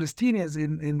of Palestinians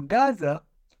in Gaza,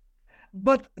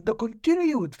 but the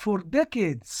continued for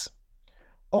decades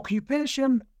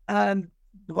occupation and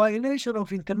violation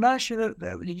of international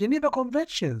Geneva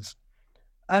Conventions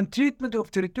and treatment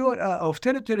of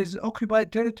territories,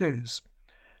 occupied territories,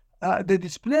 the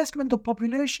displacement of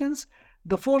populations,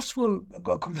 the forceful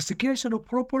confiscation of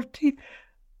property,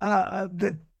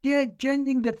 the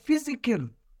changing the physical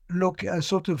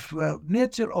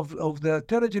nature of the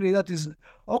territory that is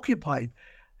occupied.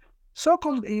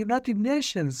 So-called United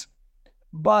Nations,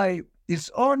 by its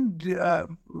own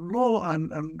law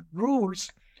and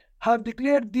rules, have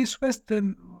declared this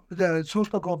the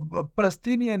so-called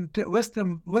Palestinian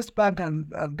West Bank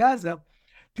and Gaza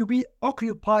to be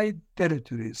occupied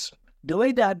territories. The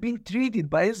way they are being treated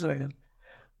by Israel,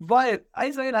 while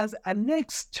Israel has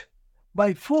annexed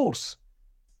by force,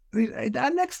 it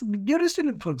annexed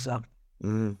Jerusalem, for example.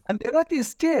 And the United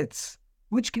States,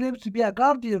 which claims to be a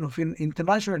guardian of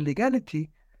international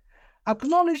legality,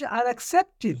 acknowledged and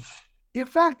accepted. In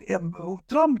fact,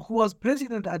 Trump, who was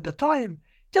president at the time,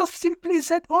 just simply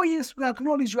said, "Oh yes, we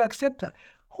acknowledge, we accept that."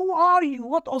 Who are you?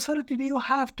 What authority do you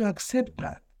have to accept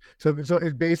that? So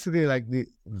it's basically like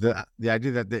the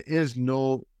idea that there is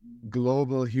no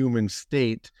global human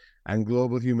state and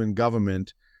global human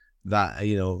government that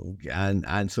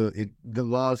and so the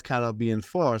laws cannot be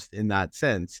enforced in that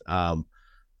sense. And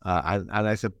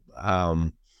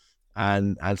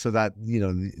so that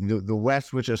the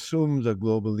West, which assumes a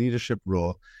global leadership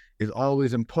role, is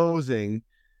always imposing.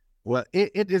 Well,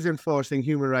 it is enforcing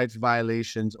human rights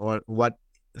violations, or what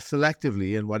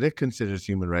selectively, and what it considers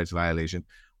human rights violation,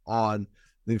 on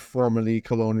the formerly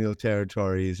colonial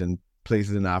territories and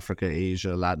places in Africa,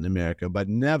 Asia, Latin America, but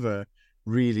never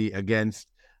really against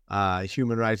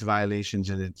human rights violations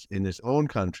in its own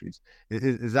countries.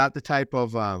 Is that the type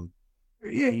of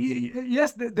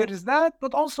Yes, there is that,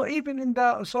 but also even in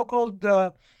the so-called,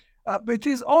 it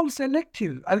is all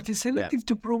selective, and it is selective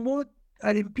to promote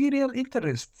imperial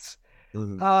interests.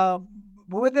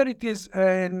 Whether it is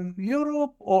in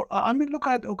Europe or, look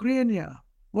at Ukraine,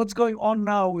 what's going on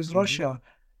now with Russia.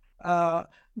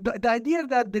 The idea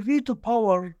that the veto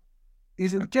power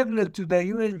is integral to the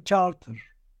UN Charter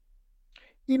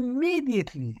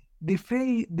immediately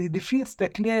defeats the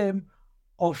claim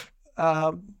of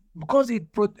because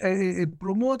it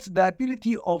promotes the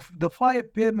ability of the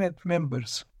 5 permanent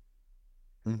members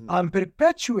and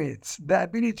perpetuates the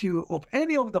ability of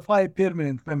any of the 5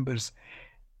 permanent members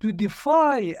to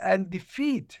defy and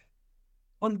defeat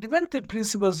fundamental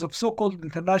principles of so-called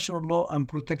international law and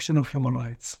protection of human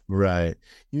rights. Right.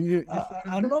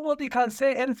 And nobody can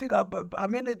say anything. I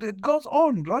mean, it goes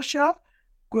on. Russia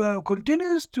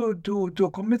continues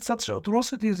to commit such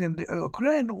atrocities in the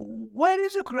Ukraine. Where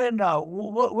is Ukraine now?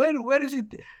 Where is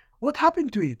it? What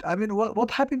happened to it? I mean, what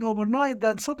happened overnight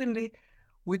that suddenly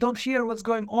we don't hear what's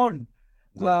going on?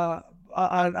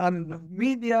 And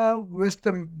media,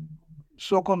 Western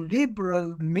so-called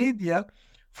liberal media,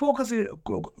 focusing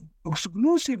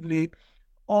exclusively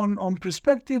on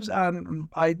perspectives and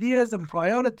ideas and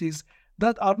priorities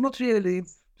that are not really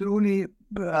truly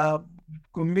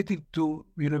committed to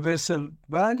universal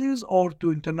values or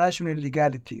to international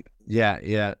legality.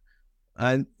 Yeah.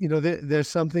 And, there's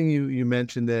something you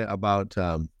mentioned there about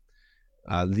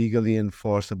legally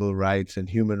enforceable rights and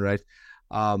human rights.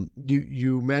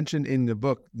 You mentioned in the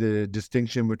book the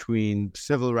distinction between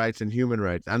civil rights and human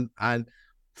rights. And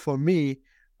for me,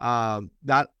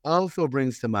 that also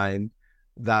brings to mind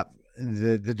that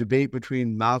the debate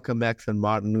between Malcolm X and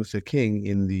Martin Luther King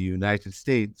in the United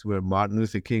States, where Martin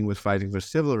Luther King was fighting for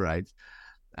civil rights,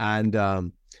 and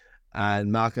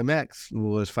Malcolm X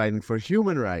was fighting for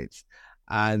human rights.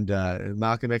 And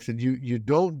Malcolm X said, you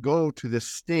don't go to the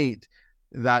state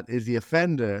that is the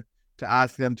offender to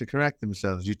ask them to correct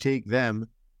themselves. You take them,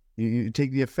 you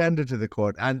take the offender to the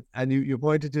court. And you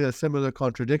pointed to a similar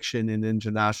contradiction in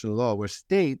international law, where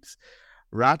states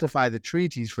ratify the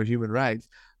treaties for human rights,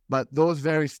 but those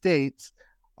very states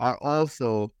are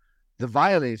also the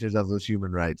violators of those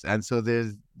human rights. And so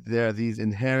there are these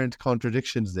inherent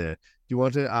contradictions there. Do you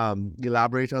want to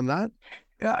elaborate on that?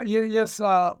 Yes.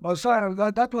 Sorry,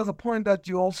 that was a point that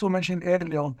you also mentioned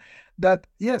earlier on, that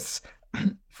yes,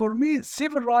 for me,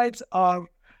 civil rights are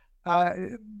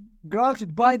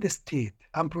granted by the state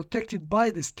and protected by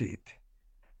the state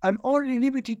and only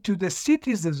limited to the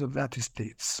citizens of that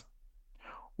states.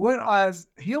 Whereas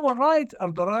human rights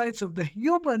are the rights of the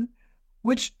human,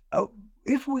 which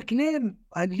if we claim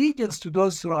allegiance to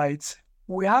those rights,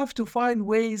 we have to find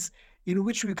ways in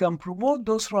which we can promote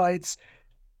those rights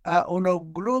on a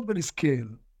global scale,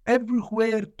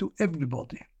 everywhere to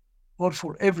everybody, or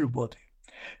for everybody.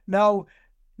 Now,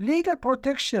 legal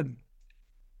protection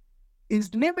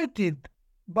is limited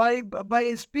by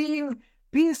its being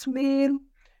piecemeal,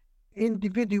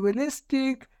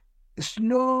 individualistic,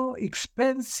 slow,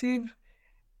 expensive,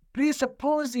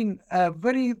 presupposing a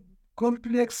very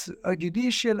complex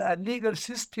judicial and legal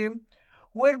system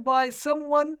whereby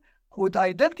someone would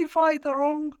identify the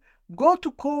wrong, go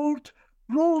to court,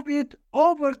 prove it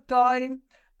over time,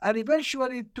 and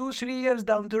eventually 2-3 years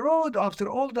down the road, after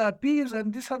all the appeals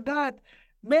and this and that,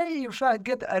 may in fact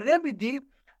get a remedy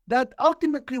that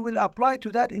ultimately will apply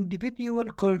to that individual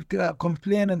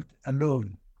complainant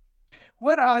alone.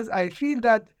 Whereas I feel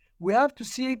that we have to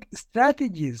seek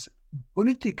strategies,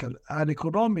 political and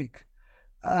economic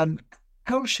and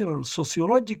cultural,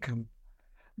 sociological,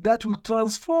 that will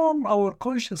transform our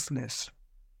consciousness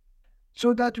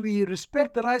so that we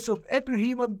respect the rights of every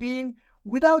human being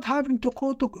without having to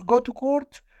go to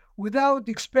court, without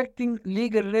expecting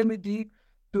legal remedy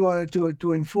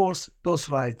to enforce those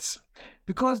rights.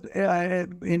 Because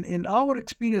in our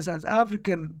experience as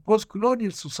African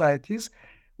post-colonial societies,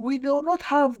 we do not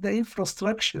have the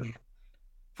infrastructure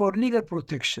for legal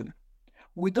protection.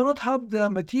 We do not have the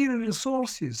material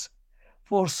resources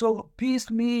for so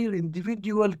piecemeal,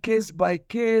 individual, case by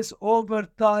case, over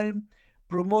time,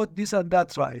 promote this and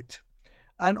that right.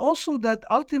 And also that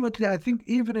ultimately, I think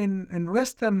even in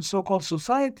Western so-called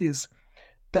societies,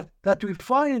 that we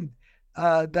find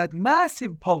that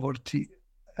massive poverty,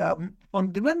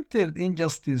 fundamental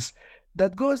injustice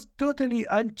that goes totally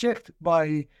unchecked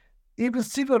by even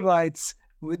civil rights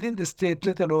within the state,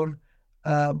 let alone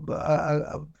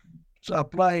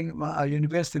applying a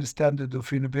universal standard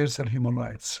of universal human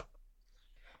rights.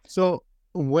 So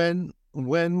when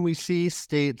we see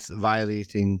states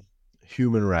violating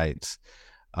human rights,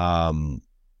 so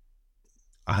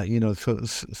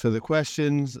the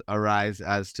questions arise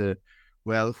as to,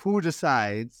 well, who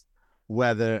decides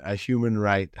whether a human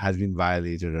right has been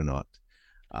violated or not?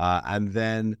 And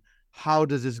then how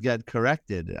does this get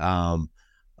corrected?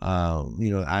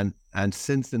 And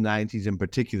since the 90s in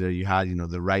particular, you had,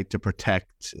 the right to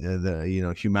protect,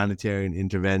 the humanitarian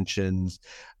interventions,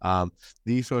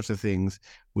 these sorts of things,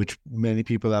 which many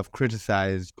people have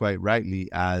criticized quite rightly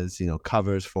as,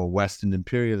 covers for Western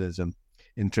imperialism.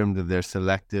 in terms of their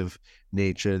selective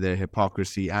nature, their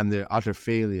hypocrisy, and their utter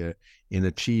failure in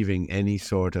achieving any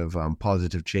sort of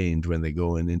positive change when they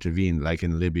go and intervene, like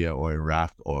in Libya or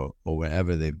Iraq or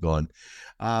wherever they've gone.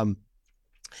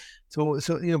 So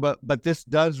but this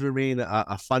does remain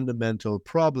a fundamental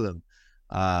problem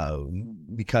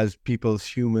because people's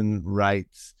human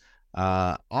rights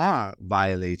are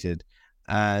violated.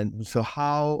 And so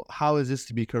how is this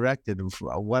to be corrected? And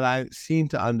what I seem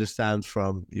to understand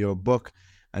from your book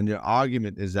and your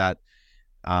argument is that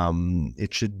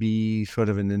it should be sort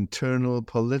of an internal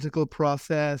political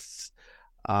process.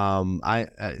 I'm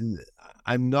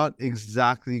not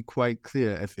exactly quite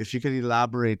clear. If you could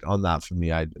elaborate on that for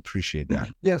me, I'd appreciate that.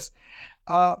 Yes.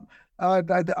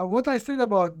 What I said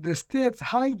about the states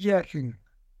hijacking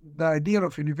the idea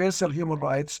of universal human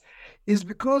rights is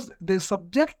because they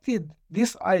subjected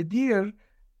this idea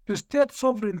to state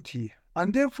sovereignty,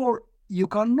 and therefore you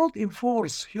cannot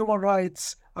enforce human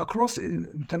rights across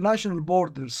international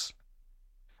borders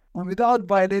without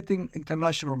violating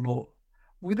international law,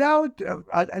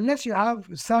 unless you have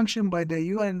sanction by the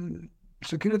UN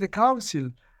Security Council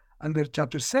under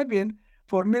Chapter 7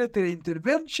 for military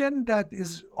intervention that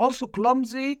is also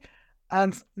clumsy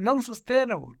and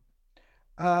non-sustainable.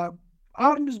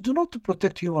 Armies do not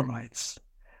protect human rights.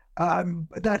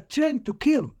 They are trained to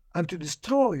kill and to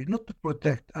destroy, not to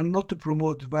protect and not to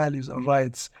promote values and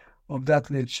rights of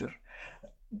that nature.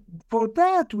 For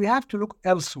that, we have to look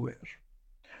elsewhere.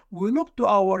 We look to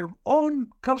our own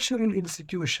cultural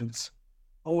institutions,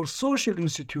 our social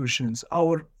institutions,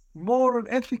 our moral,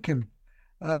 ethical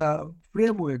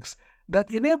frameworks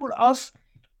that enable us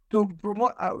to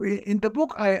promote. In the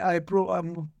book, I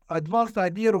advanced the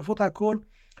idea of what I call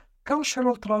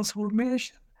cultural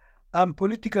transformation and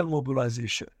political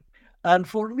mobilization. And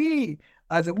for me,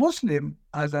 as a Muslim,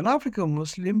 as an African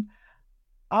Muslim,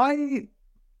 I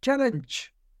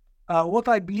challenge what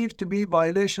I believe to be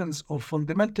violations of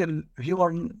fundamental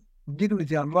human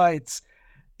dignity and rights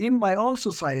in my own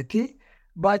society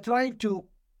by trying to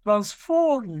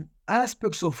transform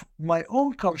aspects of my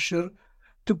own culture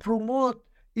to promote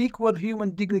equal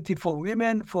human dignity for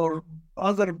women, for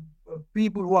other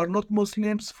people who are not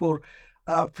Muslims, for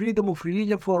freedom of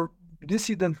religion for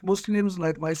dissident Muslims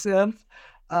like myself,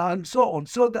 and so on.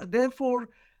 So that therefore,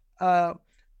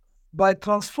 by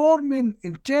transforming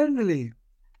internally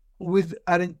with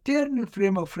an internal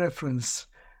frame of reference,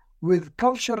 with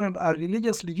cultural and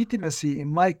religious legitimacy, in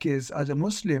my case as a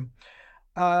Muslim,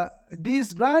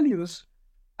 these values,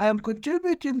 I am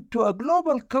contributing to a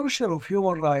global culture of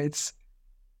human rights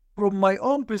from my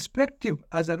own perspective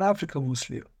as an African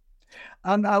Muslim.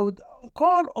 And I would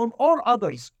call on all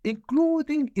others,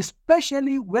 including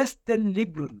especially Western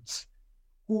liberals,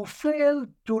 who fail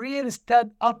to really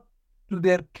stand up to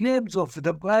their claims of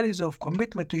the values of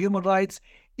commitment to human rights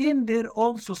in their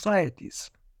own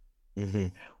societies. Mm-hmm.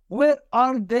 Where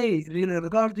are they really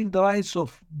regarding the rights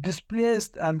of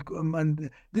displaced and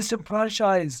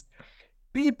disenfranchised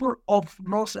people of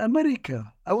North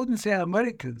America? I wouldn't say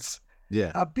Americans.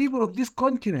 Yeah. People of this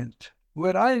continent,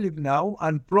 where I live now,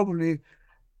 and probably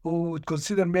who would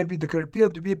consider maybe the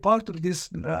Caribbean to be part of this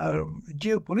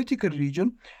geopolitical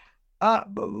region.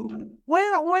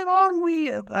 Where are we,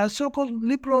 so-called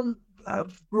liberal,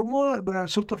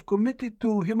 sort of committed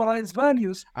to human rights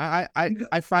values?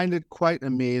 I find it quite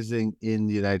amazing in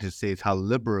the United States how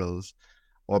liberals,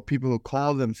 or people who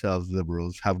call themselves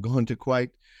liberals, have gone to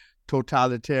quite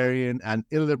totalitarian and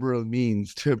illiberal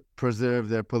means to preserve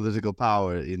their political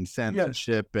power in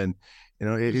censorship. Yes. And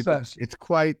it's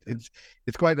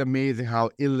quite amazing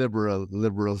how illiberal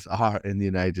liberals are in the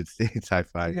United States, I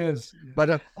find. Yes.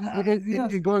 But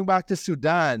going back to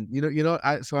Sudan,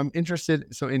 so I'm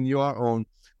interested. So in your own,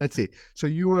 let's see. So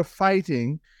you were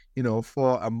fighting,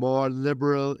 for a more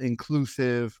liberal,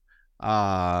 inclusive,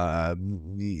 let's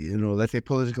say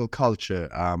political culture,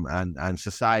 and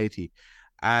society.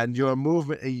 And your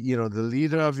movement, the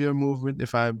leader of your movement,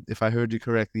 if I heard you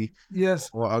correctly, yes,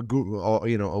 or a group, or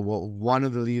one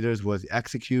of the leaders was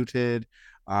executed.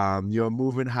 Your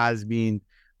movement has been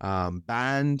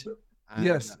banned.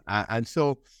 Yes, and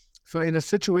so in a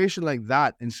situation like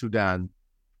that in Sudan,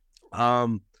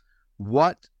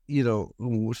 what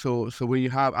so where you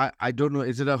have, I don't know,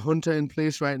 is it a junta in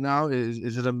place right now?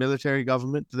 Is it a military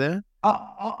government there?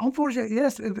 Unfortunately,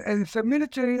 yes, it's a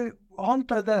military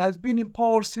junta that has been in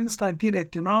power since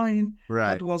 1989.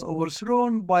 Right. It was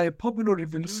overthrown by a popular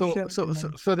revolution.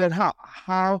 So then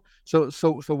how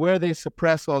where they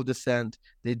suppress all dissent,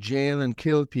 they jail and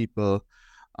kill people.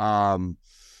 The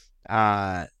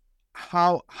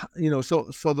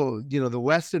the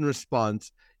Western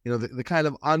response the kind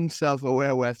of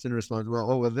unself-aware Western response.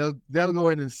 Well, they'll go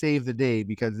in and save the day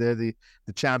because they're the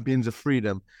champions of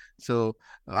freedom. So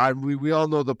we all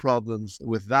know the problems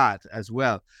with that as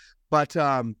well. But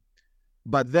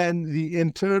then the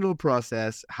internal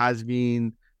process has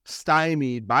been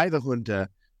stymied by the junta,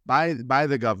 by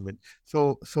the government.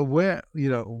 So where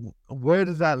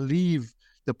does that leave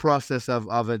the process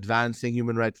of advancing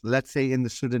human rights? Let's say in the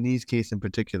Sudanese case in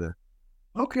particular.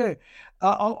 Okay,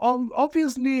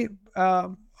 obviously,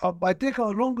 I take a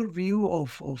longer view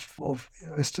of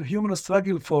human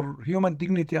struggle for human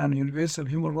dignity and universal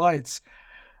human rights.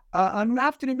 And we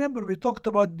have to remember, we talked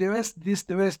about the West,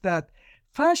 that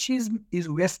fascism is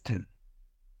Western,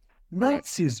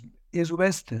 Nazism is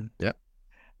Western. Yeah.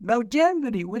 Now,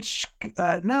 Germany, which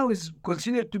now is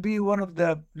considered to be one of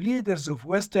the leaders of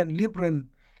Western liberal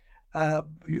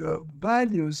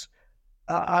values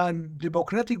and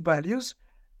democratic values,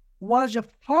 was a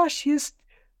fascist,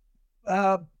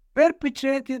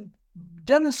 perpetrated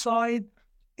genocide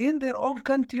in their own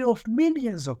country of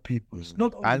millions of people,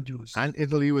 not only Jews. And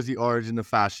Italy was the origin of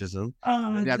fascism.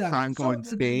 That Franco in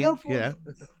Spain. Yeah.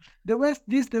 The West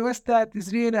that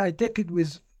is really, I take it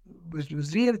with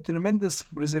really tremendous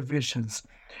reservations.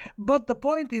 But the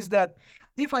point is that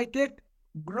if I take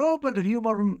global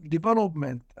human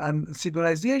development and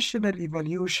civilizational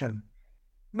evolution,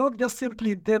 not just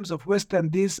simply in terms of Western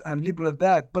this and liberal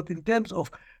that, but in terms of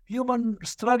human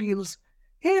struggles,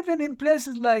 even in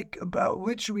places like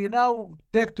which we now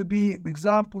take to be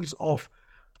examples of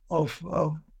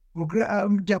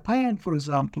Japan, for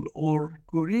example, or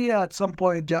Korea at some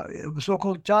point,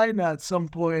 so-called China at some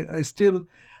point, still,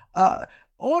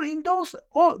 or in those,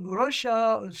 or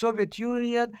Russia, Soviet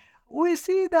Union, we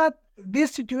see that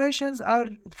these situations are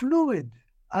fluid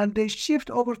and they shift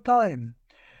over time.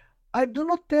 I do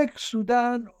not take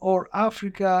Sudan or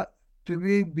Africa to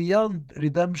be beyond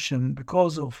redemption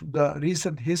because of the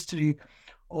recent history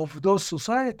of those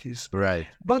societies. Right.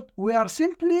 But we are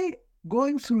simply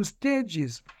going through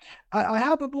stages. I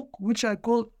have a book which I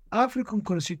call African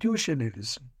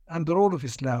Constitutionalism and the Role of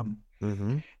Islam,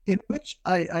 in which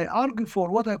I argue for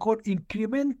what I call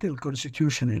incremental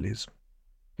constitutionalism.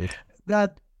 Yeah.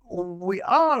 That we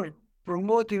are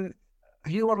promoting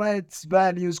human rights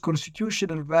values,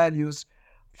 constitutional values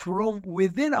from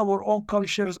within our own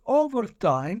cultures over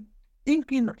time,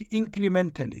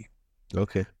 incrementally.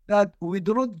 Okay. That we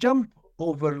do not jump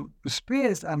over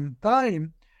space and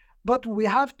time, but we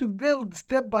have to build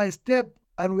step by step,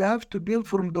 and we have to build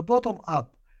from the bottom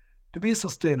up to be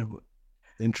sustainable.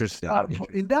 Interesting.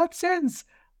 In that sense,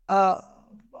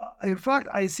 in fact,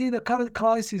 I see the current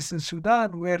crisis in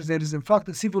Sudan, where there is in fact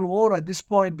a civil war at this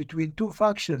point between two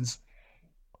factions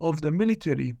of the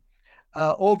military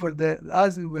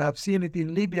as we have seen it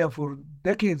in Libya for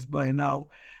decades by now.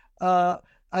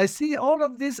 I see all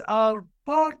of these are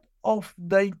part of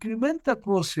the incremental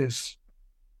process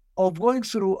of going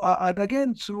through, and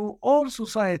again, through all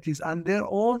societies and their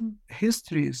own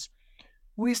histories.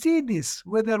 We see this,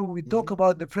 whether we talk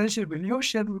about the French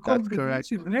Revolution, we call it the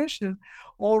French Revolution,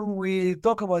 or we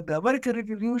talk about the American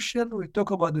Revolution, we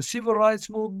talk about the Civil Rights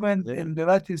Movement in the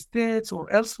United States or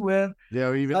elsewhere. Yeah,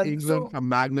 or even England from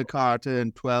Magna Carta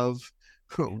in 12.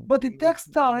 But it takes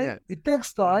time. Yeah. It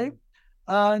takes time.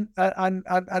 And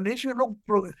if you look,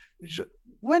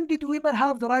 when did women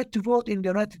have the right to vote in the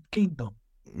United Kingdom?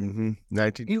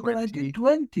 1920. In the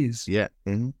 1920s. Yeah.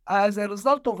 As a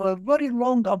result of a very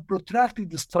long and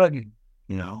protracted struggle.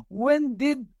 When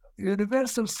did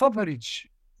universal suffrage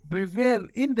prevail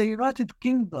in the United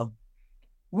Kingdom,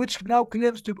 which now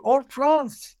claims to be, or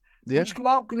France, which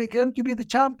now claims to be the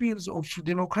champions of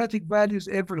democratic values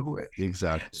everywhere?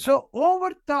 Exactly. So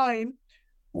over time,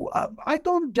 I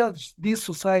don't judge these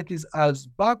societies as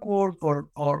backward or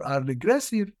are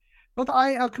regressive, but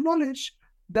I acknowledge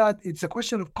that it's a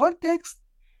question of context,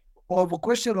 of a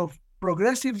question of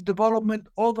progressive development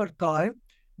over time,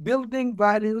 building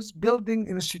values, building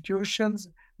institutions,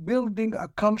 building a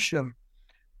culture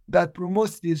that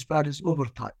promotes these values over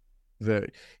time.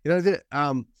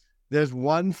 There's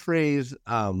one phrase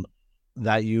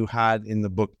that you had in the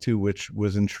book too, which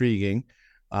was intriguing,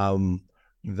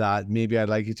 that maybe I'd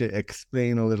like you to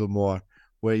explain a little more,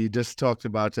 where you just talked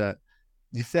about,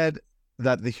 you said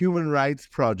that the Human Rights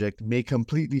Project may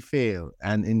completely fail,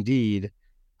 and indeed,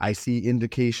 I see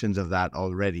indications of that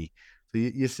already. So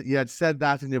you had said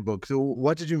that in your book. So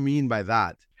what did you mean by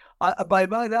that? By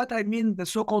that, I mean the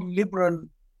so-called liberal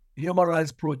Human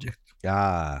Rights Project.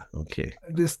 Ah, okay.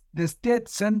 The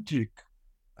state-centric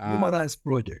Human Rights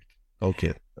Project.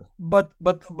 Okay. But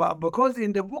because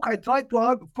in the book I tried to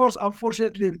of course,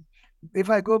 unfortunately,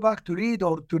 if I go back to read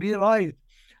or to rewrite,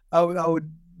 I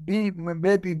would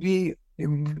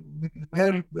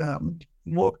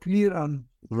more clear and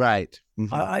Right.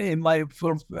 Mm-hmm. in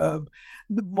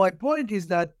my point is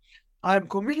that I'm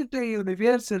committed to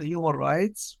universal human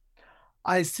rights.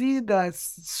 I see the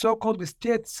so-called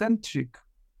state-centric,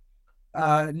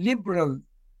 liberal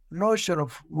notion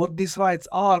of what these rights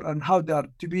are and how they are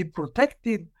to be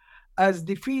protected as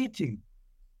defeating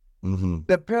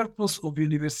the purpose of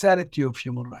universality of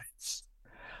human rights.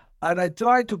 And I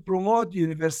try to promote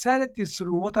universality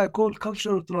through what I call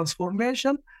cultural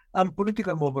transformation and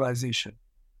political mobilization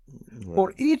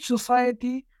for each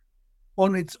society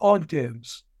on its own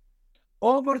terms.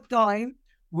 Over time,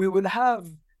 we will have,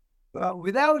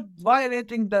 without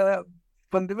violating the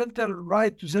fundamental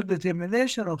right to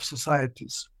self-determination of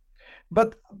societies,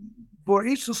 but for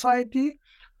each society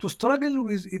to struggle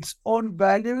with its own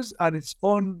values and its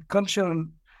own cultural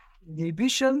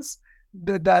inhibitions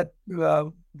that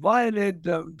violate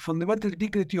the fundamental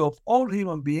dignity of all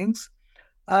human beings,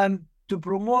 and to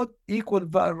promote equal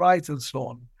rights and so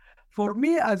on. For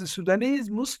me, as a Sudanese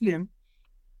Muslim,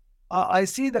 I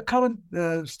see the current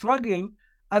struggle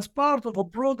as part of a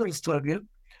broader struggle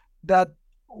that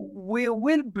we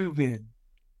will prevail.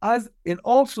 As in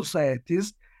all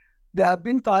societies, there have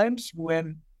been times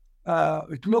when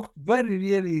it looked very,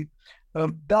 really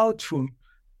doubtful,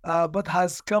 but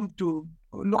has come to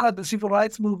look at the civil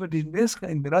rights movement in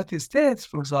the United States,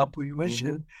 for example, you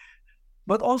mentioned.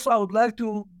 But also, I would like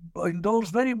to endorse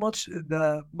very much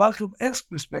the Malcolm X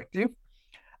perspective.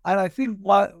 And I think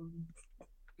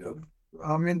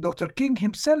Dr. King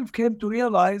himself came to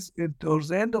realize towards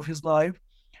the end of his life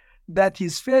that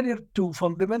his failure to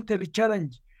fundamentally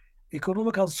challenge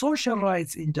economic and social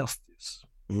rights injustice.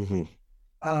 For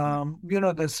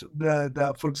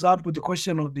example, the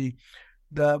question of the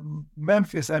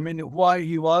Memphis, why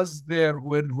he was there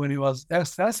when he was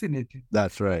assassinated.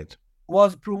 That's right.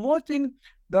 Was promoting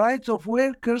the rights of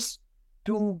workers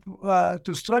to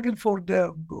struggle for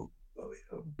the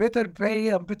better pay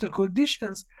and better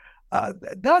conditions.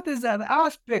 That is an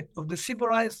aspect of the civil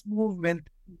rights movement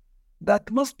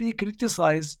that must be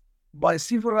criticized by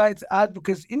civil rights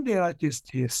advocates in the United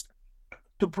States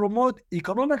to promote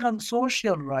economic and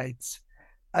social rights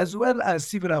as well as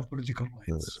civil and political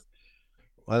rights.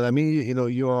 Well,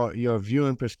 your view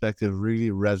and perspective really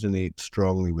resonates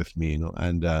strongly with me,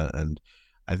 and I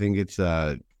think it's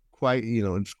quite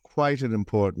an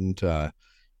important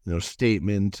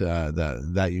statement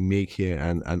that you make here,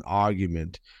 and an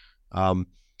argument. We're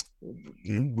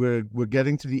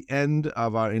getting to the end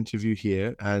of our interview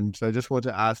here, and so I just want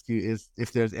to ask you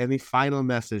if there's any final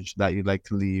message that you'd like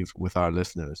to leave with our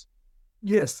listeners.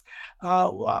 Yes,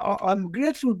 I'm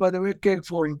grateful, by the way, Kate,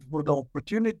 for the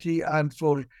opportunity and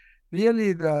for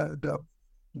really the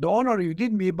honor you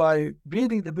did me by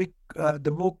reading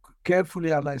the book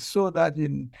carefully, and I saw that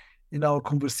in our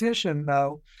conversation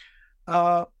now.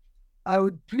 I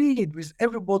would plead with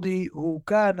everybody who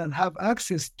can and have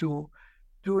access to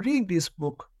read this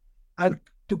book and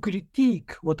to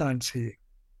critique what I'm saying,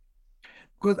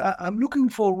 because I'm looking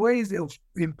for ways of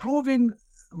improving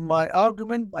my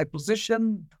argument, my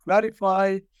position,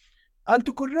 clarify, and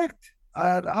to correct.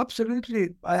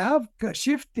 Absolutely, I have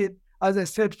shifted, as I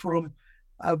said, from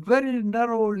a very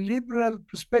narrow liberal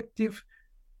perspective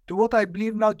to what I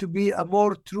believe now to be a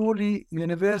more truly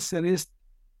universalist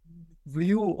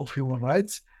view of human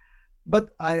rights. But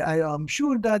I am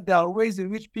sure that there are ways in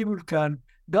which people can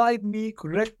guide me,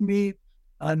 correct me,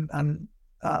 and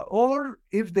or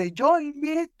if they join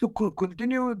me to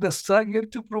continue the struggle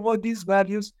to promote these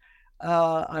values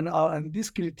and this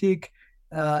critique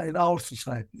in our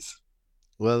societies.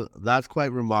 Well, that's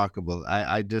quite remarkable.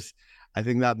 I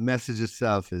think that message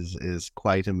itself is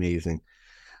quite amazing.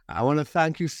 I want to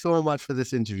thank you so much for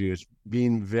this interview. It's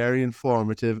been very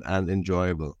informative and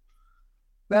enjoyable.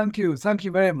 Thank you. Thank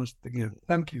you very much again.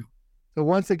 Thank you. So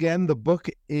once again, the book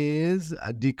is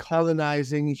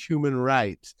Decolonizing Human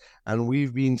Rights, and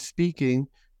we've been speaking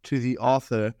to the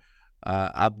author,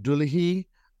 Abdullahi.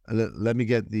 Let me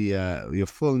get your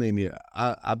full name here,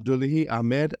 Abdullahi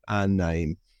Ahmed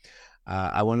An-Naim.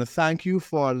 I want to thank you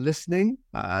for listening,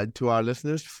 to our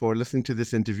listeners for listening to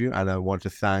this interview, and I want to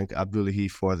thank Abdullahi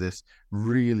for this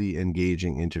really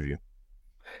engaging interview.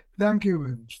 Thank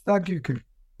you. Thank you.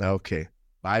 Okay.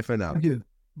 Bye for now. Thank you.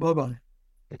 Bye-bye.